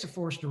 he takes a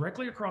force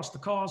directly across the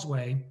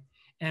causeway.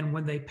 And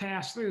when they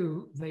pass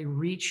through, they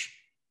reach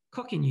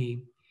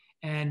Coquigny.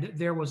 And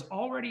there was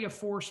already a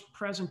force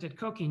present at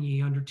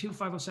Coquigny under two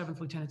 507th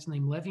lieutenants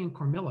named Levy and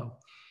Cormillo.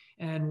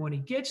 And when he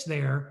gets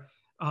there,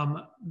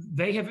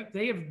 they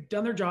have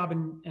done their job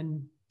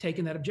and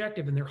taken that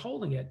objective, and they're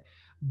holding it.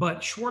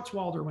 But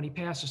Schwarzwalder, when he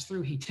passes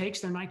through, he takes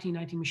their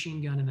 1919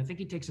 machine gun, and I think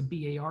he takes a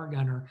BAR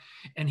gunner,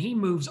 and he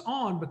moves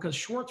on because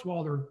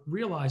Schwarzwalder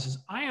realizes,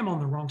 I am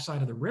on the wrong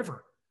side of the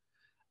river.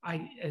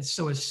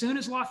 So as soon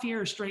as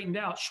Lafayette is straightened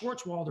out,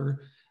 Schwarzwalder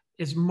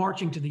is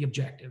marching to the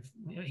objective.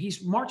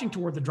 He's marching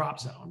toward the drop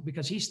zone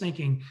because he's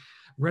thinking,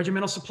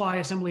 regimental supply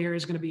assembly area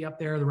is going to be up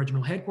there. The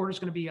regimental headquarters is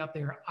going to be up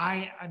there.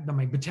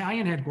 My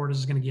battalion headquarters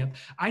is going to be up.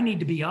 I need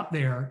to be up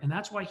there. And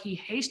that's why he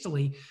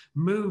hastily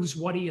moves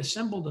what he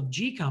assembled of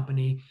G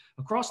Company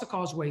across the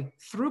causeway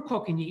through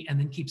Coquigny and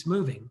then keeps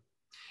moving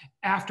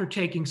after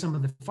taking some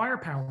of the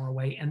firepower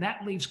away. And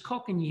that leaves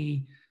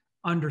Coquigny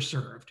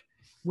underserved,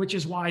 which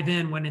is why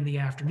then when in the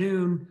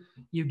afternoon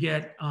you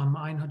get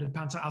 100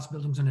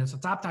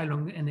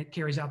 Panzerausbildungsabteilung and it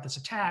carries out this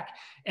attack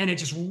and it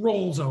just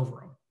rolls over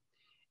them.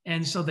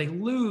 And so they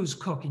lose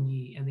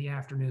Coquigny in the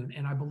afternoon.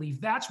 And I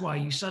believe that's why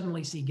you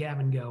suddenly see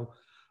Gavin go,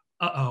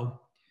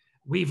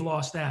 we've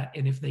lost that.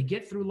 And if they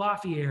get through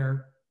Lafayette,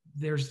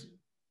 there's,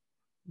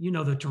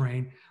 the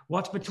terrain.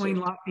 What's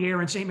between Lafayette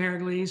and St.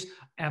 Mary-Église?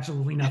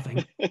 Absolutely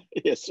nothing.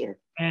 Yes, sir.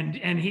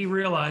 And he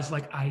realized,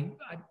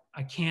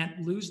 I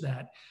can't lose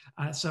that.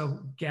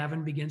 So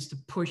Gavin begins to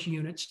push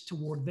units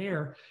toward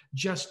there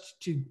just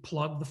to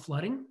plug the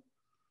flooding.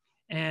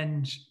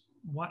 And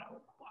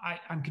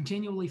I'm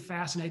continually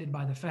fascinated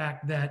by the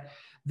fact that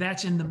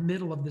that's in the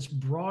middle of this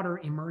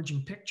broader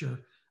emerging picture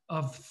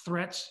of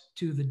threats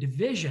to the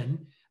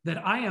division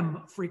that I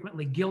am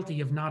frequently guilty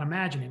of not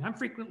imagining. I'm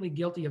frequently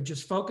guilty of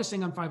just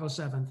focusing on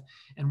 507th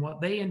and what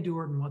they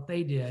endured and what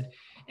they did.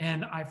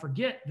 And I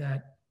forget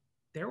that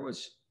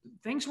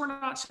things were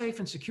not safe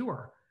and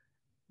secure.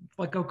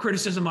 Like a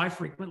criticism I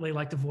frequently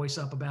like to voice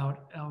up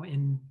about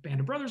in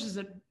Band of Brothers is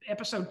that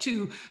episode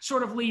 2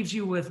 sort of leaves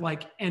you with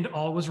and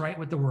all was right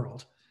with the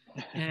world.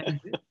 And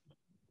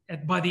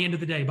by the end of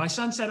the day, by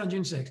sunset on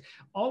June 6th,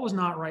 all was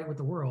not right with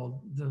the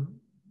world. The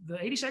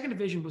 82nd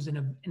Division was in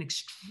an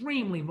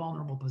extremely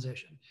vulnerable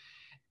position,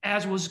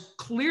 as was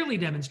clearly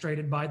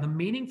demonstrated by the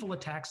meaningful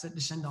attacks that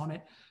descend on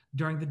it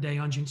during the day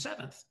on June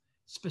 7th,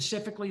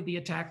 specifically the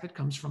attack that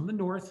comes from the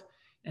north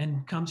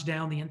and comes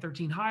down the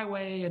N13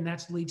 highway, and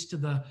that leads to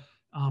the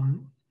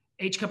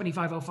H Company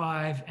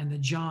 505 and the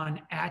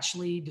John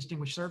Atchley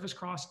Distinguished Service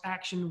Cross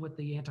action with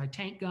the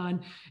anti-tank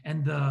gun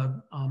and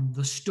the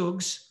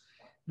Stugs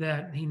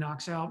that he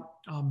knocks out.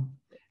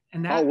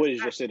 And that, Paul Wood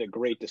has just did a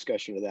great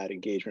discussion of that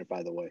engagement,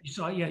 by the way.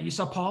 You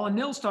saw Paul and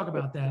Nils talk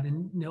about that,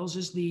 and Nils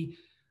is the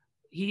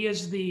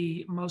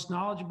most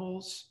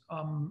knowledgeable.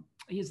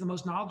 He is the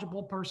most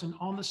knowledgeable person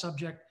on the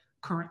subject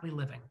currently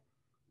living.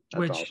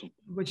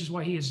 Which is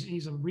why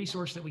he's a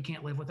resource that we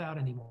can't live without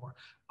anymore.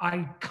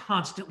 I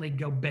constantly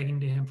go begging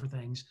to him for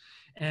things,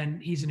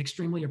 and he's an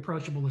extremely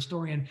approachable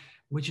historian,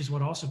 which is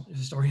what also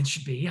historians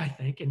should be, I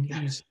think. And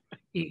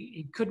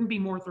he couldn't be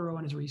more thorough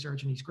in his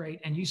research, and he's great.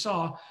 And you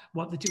saw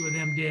what the two of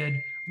them did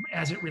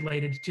as it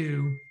related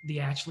to the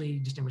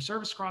Atchley Distinguished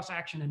Service Cross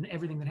action and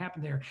everything that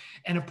happened there.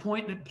 And a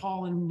point that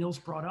Paul and Nils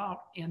brought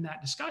out in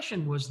that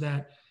discussion was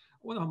that,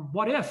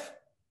 what if?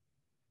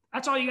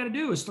 That's all you got to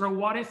do is throw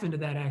what if into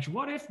that action.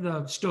 What if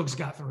the Stugs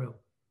got through?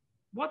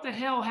 what the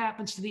hell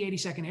happens to the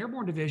 82nd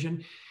Airborne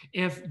Division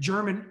if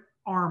German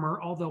armor,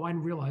 although I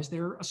realize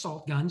they're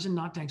assault guns and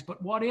not tanks,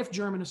 but what if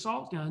German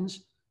assault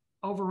guns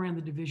overran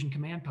the division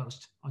command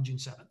post on June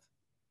 7th?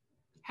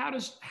 How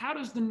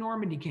does the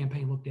Normandy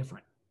campaign look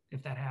different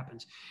if that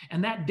happens?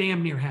 And that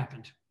damn near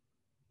happened.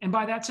 And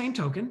by that same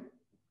token,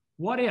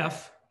 what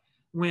if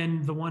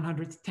when the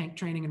 100th Tank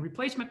Training and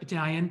Replacement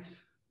Battalion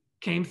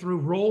came through,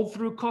 rolled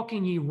through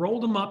Coquigny,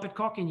 rolled them up at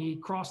Coquigny,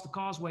 crossed the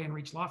causeway and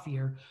reached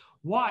Lafayette?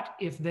 What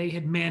if they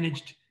had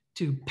managed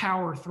to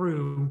power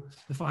through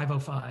the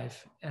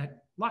 505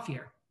 at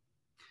Lafayette?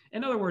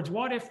 In other words,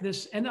 what if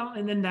this, and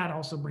then that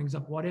also brings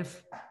up, what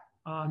if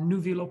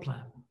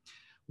Neuville-au-Plain?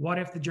 What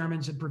if the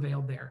Germans had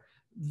prevailed there?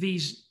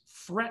 These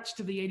threats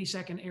to the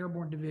 82nd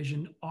Airborne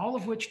Division, all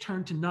of which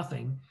turned to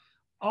nothing,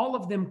 all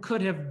of them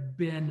could have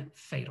been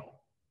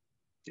fatal.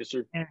 Yes,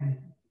 sir.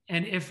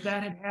 And if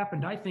that had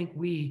happened, I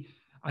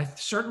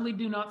certainly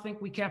do not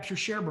think we capture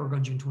Cherbourg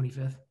on June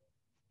 25th.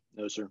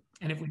 No, sir.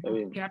 And if we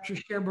don't capture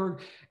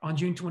Cherbourg on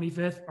June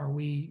 25th, are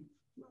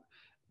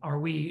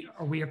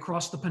we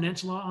across the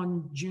peninsula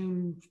on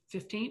June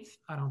 15th?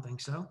 I don't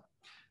think so.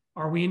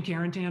 Are we in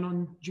Carentan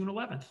on June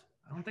 11th?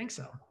 I don't think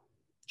so.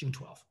 June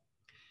 12th.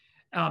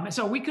 And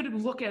so we could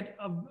look at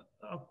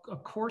a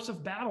course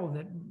of battle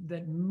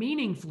that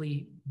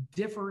meaningfully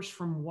differs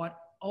from what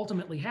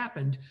ultimately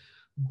happened,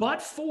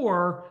 but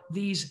for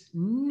these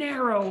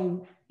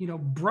narrow,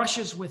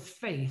 brushes with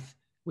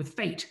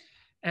fate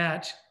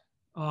at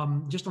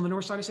just on the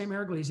north side of St.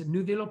 Mary-Église at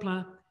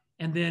Neuville-au-Plain,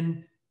 and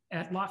then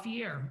at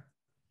Lafayette.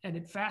 And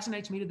it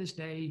fascinates me to this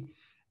day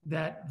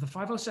that the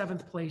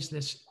 507th plays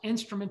this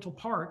instrumental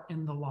part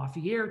in the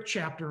Lafayette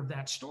chapter of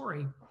that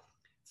story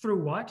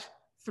through what?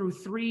 Through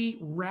three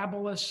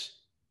rabulous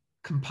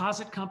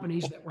composite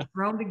companies that were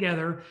thrown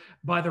together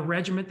by the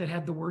regiment that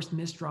had the worst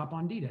missed drop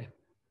on D-Day.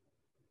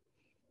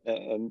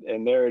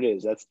 And there it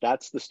is.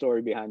 That's the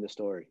story behind the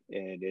story,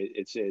 and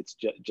it's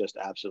just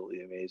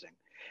absolutely amazing.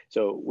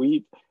 So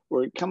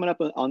we're coming up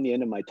on the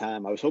end of my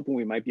time. I was hoping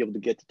we might be able to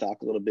get to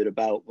talk a little bit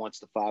about once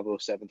the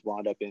 507th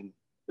wound up in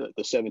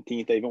the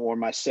 17th. I even wore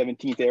my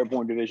 17th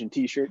Airborne Division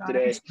T-shirt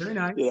today. Very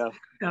nice.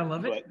 I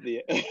love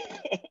it.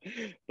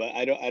 But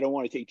I don't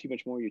want to take too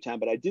much more of your time.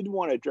 But I did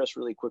want to address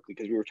really quickly,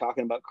 because we were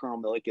talking about Colonel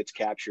Millett gets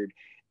captured,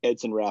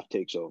 Edson Raff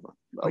takes over.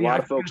 A lot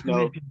of folks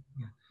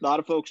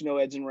know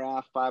Edson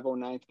Raff,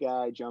 509th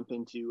guy, jump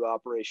into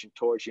Operation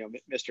Torch,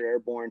 Mr.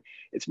 Airborne.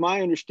 It's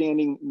my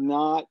understanding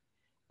not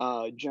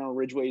General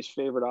Ridgway's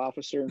favorite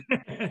officer.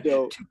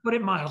 So, to put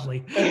it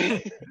mildly.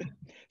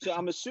 So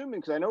I'm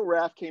assuming, because I know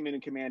Raff came in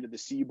and commanded the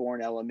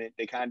Seaborne element,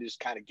 they kind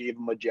of gave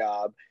him a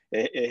job.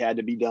 It had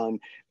to be done.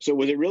 So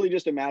was it really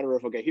just a matter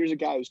of, okay, here's a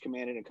guy who's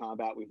commanded in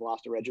combat, we've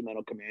lost a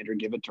regimental commander,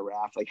 give it to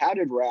Raff? Like, how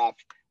did Raff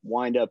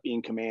wind up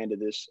in command of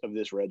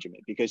this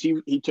regiment? Because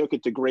he took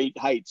it to great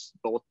heights,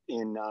 both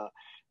in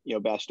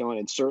Bastogne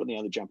and certainly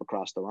on the jump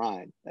across the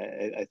Rhine.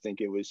 I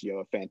think it was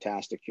a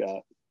fantastic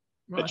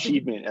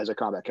achievement as a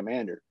combat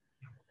commander.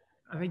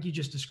 I think you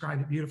just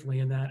described it beautifully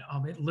in that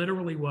it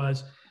literally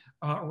was.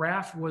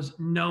 Raff was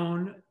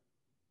known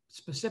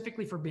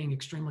specifically for being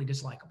extremely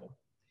dislikable.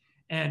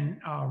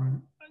 And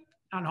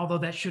although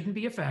that shouldn't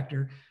be a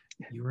factor,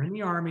 you were in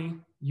the Army,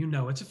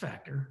 it's a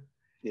factor.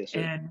 Yes,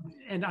 sir.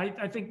 And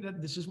I think that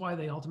this is why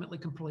they ultimately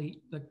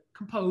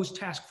composed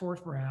Task Force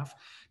Raff.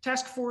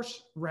 Task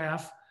Force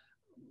Raff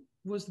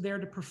was there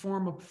to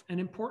perform an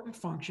important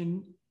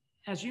function.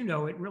 As you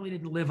know, it really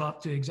didn't live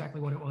up to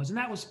exactly what it was. And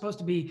that was supposed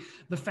to be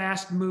the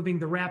fast-moving,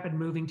 the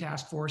rapid-moving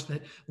task force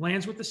that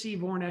lands with the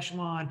seaborne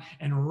echelon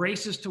and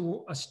races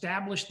to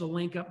establish the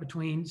link up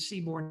between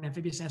seaborne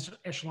amphibious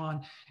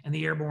echelon and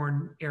the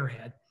airborne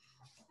airhead.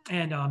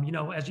 And,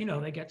 as you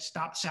know, they get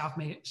stopped south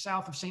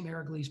of St.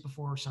 Mary-Église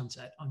before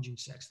sunset on June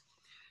 6th.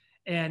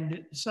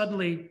 And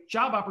suddenly,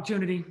 job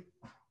opportunity.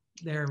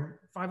 Their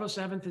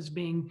 507th is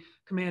being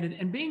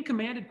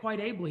commanded quite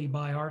ably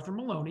by Arthur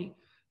Maloney,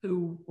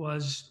 who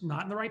was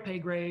not in the right pay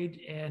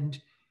grade.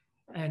 And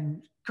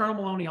Colonel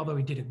Maloney, although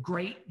he did a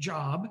great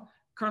job,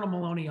 Colonel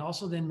Maloney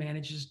also then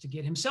manages to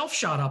get himself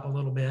shot up a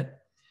little bit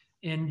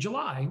in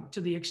July,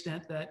 to the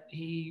extent that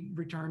he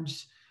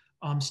returns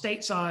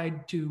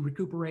stateside to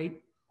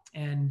recuperate.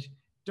 And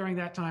during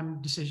that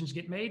time, decisions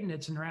get made, and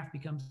Edson Raff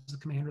becomes the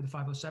commander of the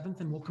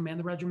 507th and will command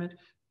the regiment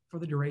for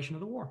the duration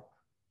of the war.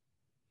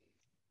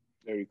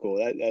 Very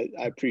cool.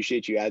 I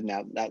appreciate you adding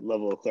that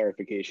level of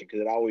clarification,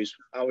 because I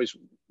always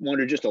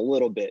wondered just a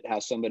little bit how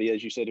somebody,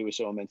 as you said, who was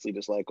so immensely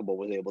dislikable,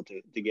 was able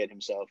to get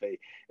himself a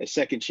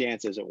second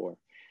chance, as it were.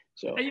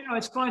 So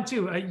it's fun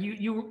too.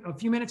 You a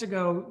few minutes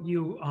ago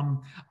you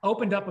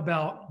opened up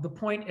about the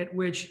point at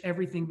which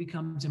everything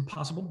becomes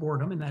impossible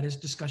boredom, and that is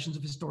discussions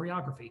of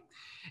historiography.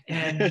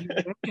 And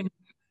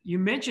you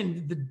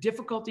mentioned the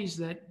difficulties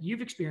that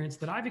you've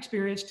experienced, that I've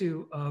experienced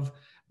too, of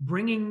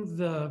bringing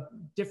the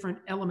different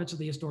elements of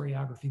the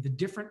historiography, the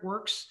different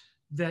works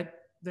that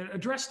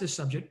address this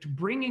subject,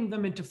 bringing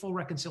them into full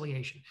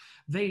reconciliation.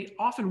 They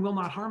often will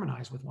not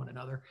harmonize with one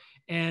another.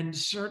 And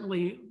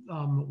certainly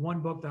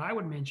one book that I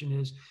would mention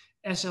is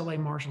S.L.A.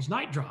 Marshall's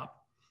Night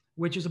Drop,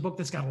 which is a book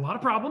that's got a lot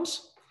of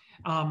problems.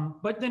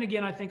 But then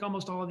again, I think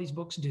almost all of these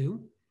books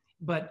do.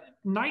 But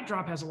Night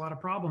Drop has a lot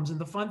of problems. And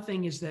the fun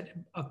thing is that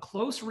a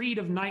close read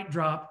of Night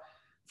Drop,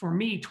 for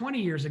me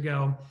 20 years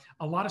ago,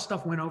 a lot of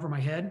stuff went over my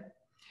head.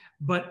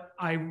 But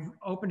I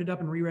opened it up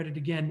and reread it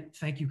again.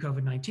 Thank you,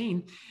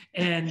 COVID-19.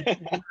 And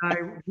when I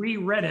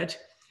reread it,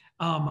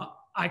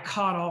 I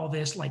caught all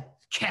this like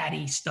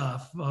catty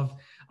stuff of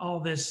all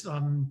this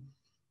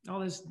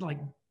like,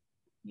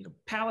 you know,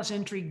 palace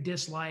intrigue,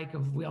 dislike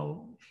of,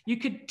 well, you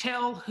could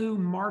tell who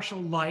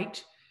Marshall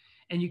liked,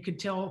 and you could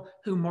tell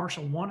who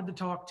Marshall wanted to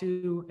talk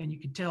to, and you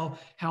could tell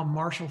how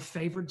Marshall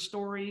favored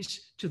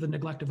stories to the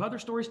neglect of other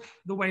stories,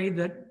 the way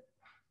that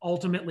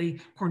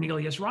ultimately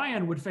Cornelius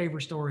Ryan would favor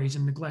stories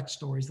and neglect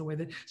stories, the way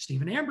that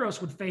Stephen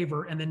Ambrose would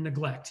favor and then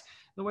neglect,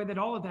 the way that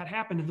all of that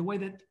happened, and the way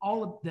that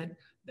all of that,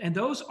 and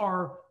those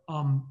are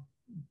the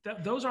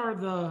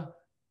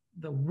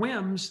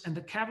whims and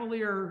the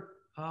cavalier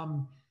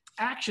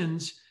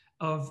actions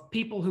of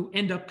people who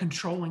end up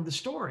controlling the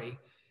story.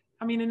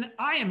 I mean, and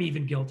I am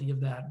even guilty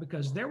of that,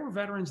 because there were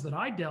veterans that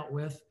I dealt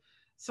with,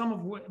 some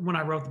of when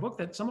I wrote the book,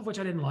 that some of which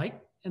I didn't like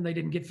and they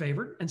didn't get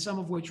favored, and some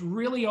of which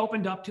really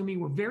opened up to me,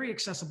 were very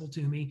accessible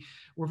to me,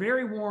 were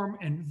very warm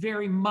and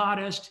very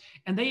modest,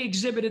 and they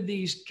exhibited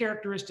these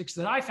characteristics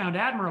that I found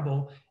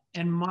admirable,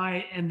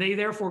 and they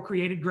therefore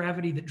created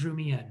gravity that drew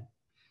me in,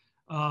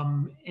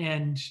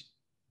 and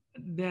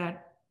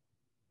that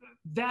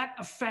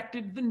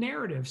affected the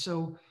narrative.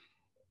 So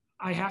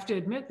I have to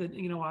admit that,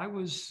 you know, I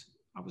was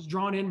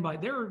drawn in by,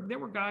 there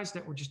were guys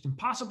that were just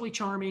impossibly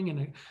charming,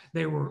 and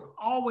they were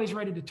always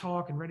ready to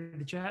talk and ready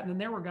to chat. And then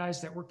there were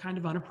guys that were kind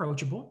of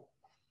unapproachable.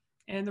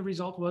 And the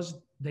result was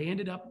they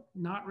ended up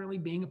not really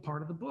being a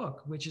part of the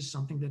book, which is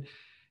something that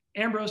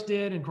Ambrose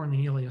did, and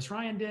Cornelius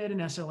Ryan did, and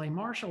SLA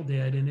Marshall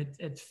did. And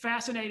it's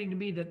fascinating to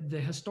me that the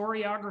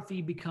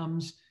historiography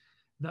becomes,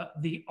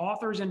 the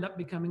authors end up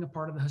becoming a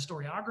part of the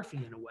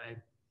historiography in a way.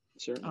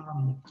 Sure.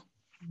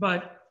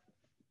 But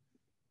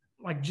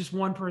like just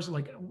one person,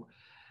 like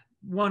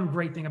one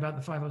great thing about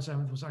the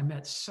 507th was I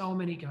met so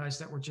many guys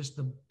that were just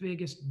the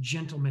biggest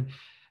gentlemen.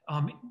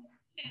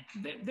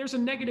 There's a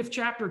negative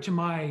chapter to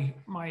my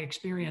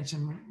experience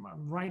in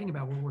writing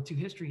about World War II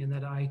history, in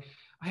that I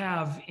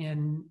have,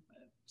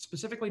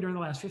 specifically during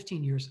the last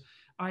 15 years,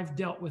 I've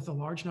dealt with a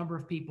large number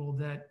of people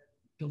that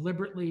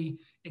deliberately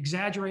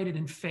exaggerated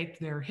and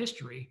faked their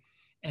history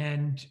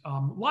and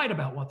lied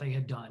about what they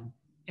had done.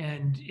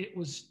 And it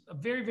was a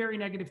very, very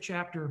negative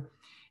chapter.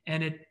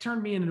 And it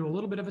turned me into a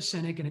little bit of a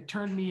cynic, and it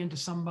turned me into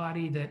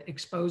somebody that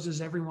exposes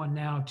everyone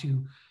now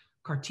to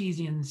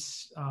Cartesian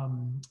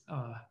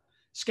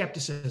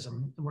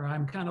skepticism, where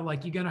I'm kind of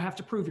like, you're going to have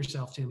to prove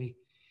yourself to me.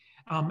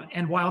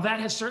 And while that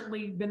has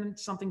certainly been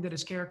something that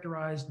has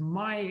characterized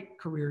my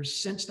career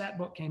since that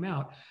book came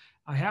out,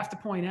 I have to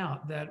point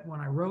out that when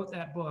I wrote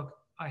that book,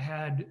 I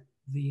had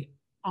the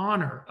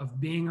honor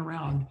of being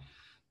around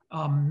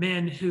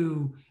men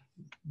who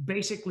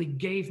basically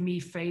gave me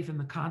faith in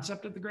the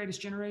concept of the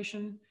greatest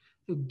generation,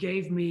 who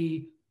gave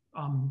me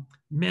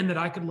men that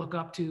I could look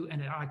up to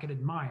and that I could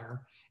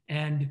admire.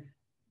 And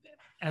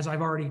as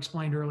I've already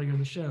explained earlier in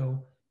the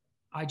show,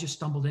 I just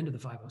stumbled into the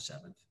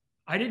 507th.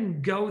 I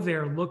didn't go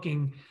there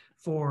looking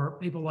for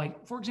people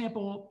like, for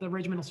example, the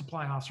regimental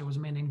supply officer was a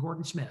man named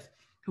Gordon Smith,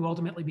 who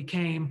ultimately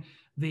became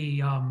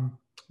he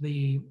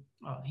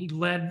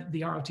led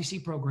the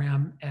ROTC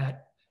program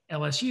at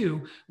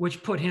LSU,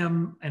 which put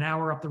him an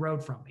hour up the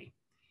road from me.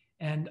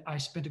 And I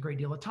spent a great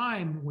deal of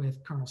time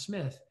with Colonel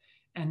Smith.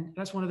 And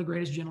that's one of the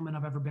greatest gentlemen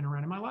I've ever been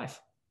around in my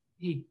life.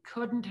 He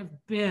couldn't have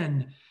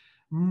been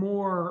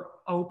more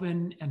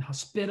open and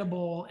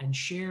hospitable and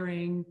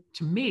sharing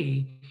to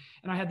me.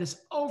 And I had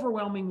this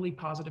overwhelmingly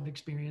positive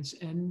experience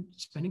in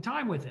spending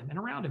time with him and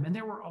around him. And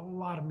there were a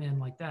lot of men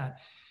like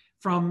that.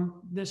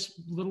 From this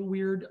little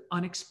weird,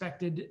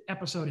 unexpected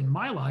episode in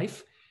my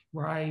life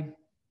where I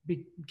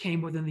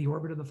became within the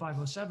orbit of the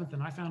 507th,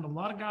 and I found a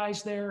lot of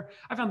guys there.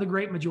 I found the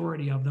great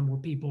majority of them were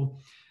people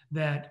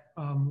that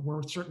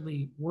were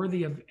certainly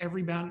worthy of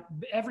every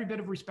bit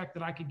of respect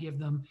that I could give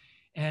them,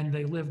 and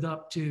they lived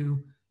up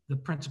to the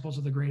principles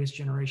of the greatest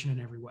generation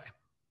in every way.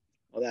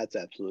 Well, that's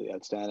absolutely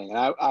outstanding.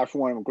 And I, for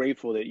one, am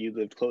grateful that you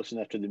lived close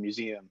enough to the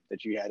museum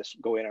that you had to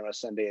go in on a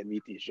Sunday and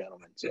meet these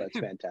gentlemen. So that's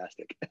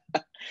fantastic.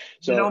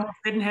 So it almost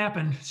didn't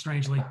happen,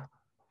 strangely.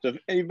 So if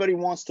anybody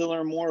wants to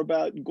learn more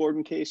about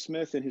Gordon K.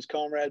 Smith and his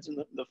comrades in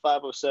the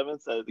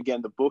 507th,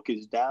 again, the book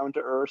is Down to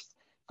Earth,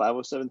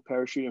 507th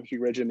Parachute Infantry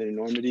Regiment in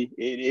Normandy.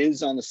 It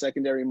is on the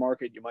secondary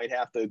market. You might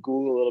have to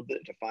Google a little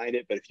bit to find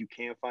it, but if you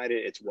can't find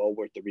it, it's well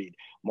worth the read.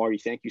 Marty,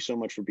 thank you so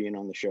much for being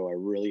on the show. I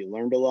really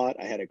learned a lot.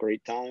 I had a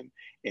great time,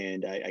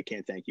 and I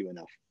can't thank you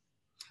enough.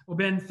 Well,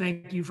 Ben,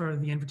 thank you for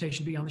the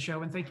invitation to be on the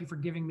show, and thank you for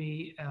giving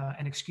me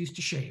an excuse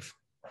to shave.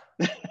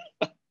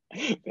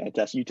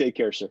 Fantastic. You take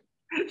care, sir.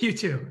 You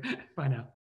too. Bye now.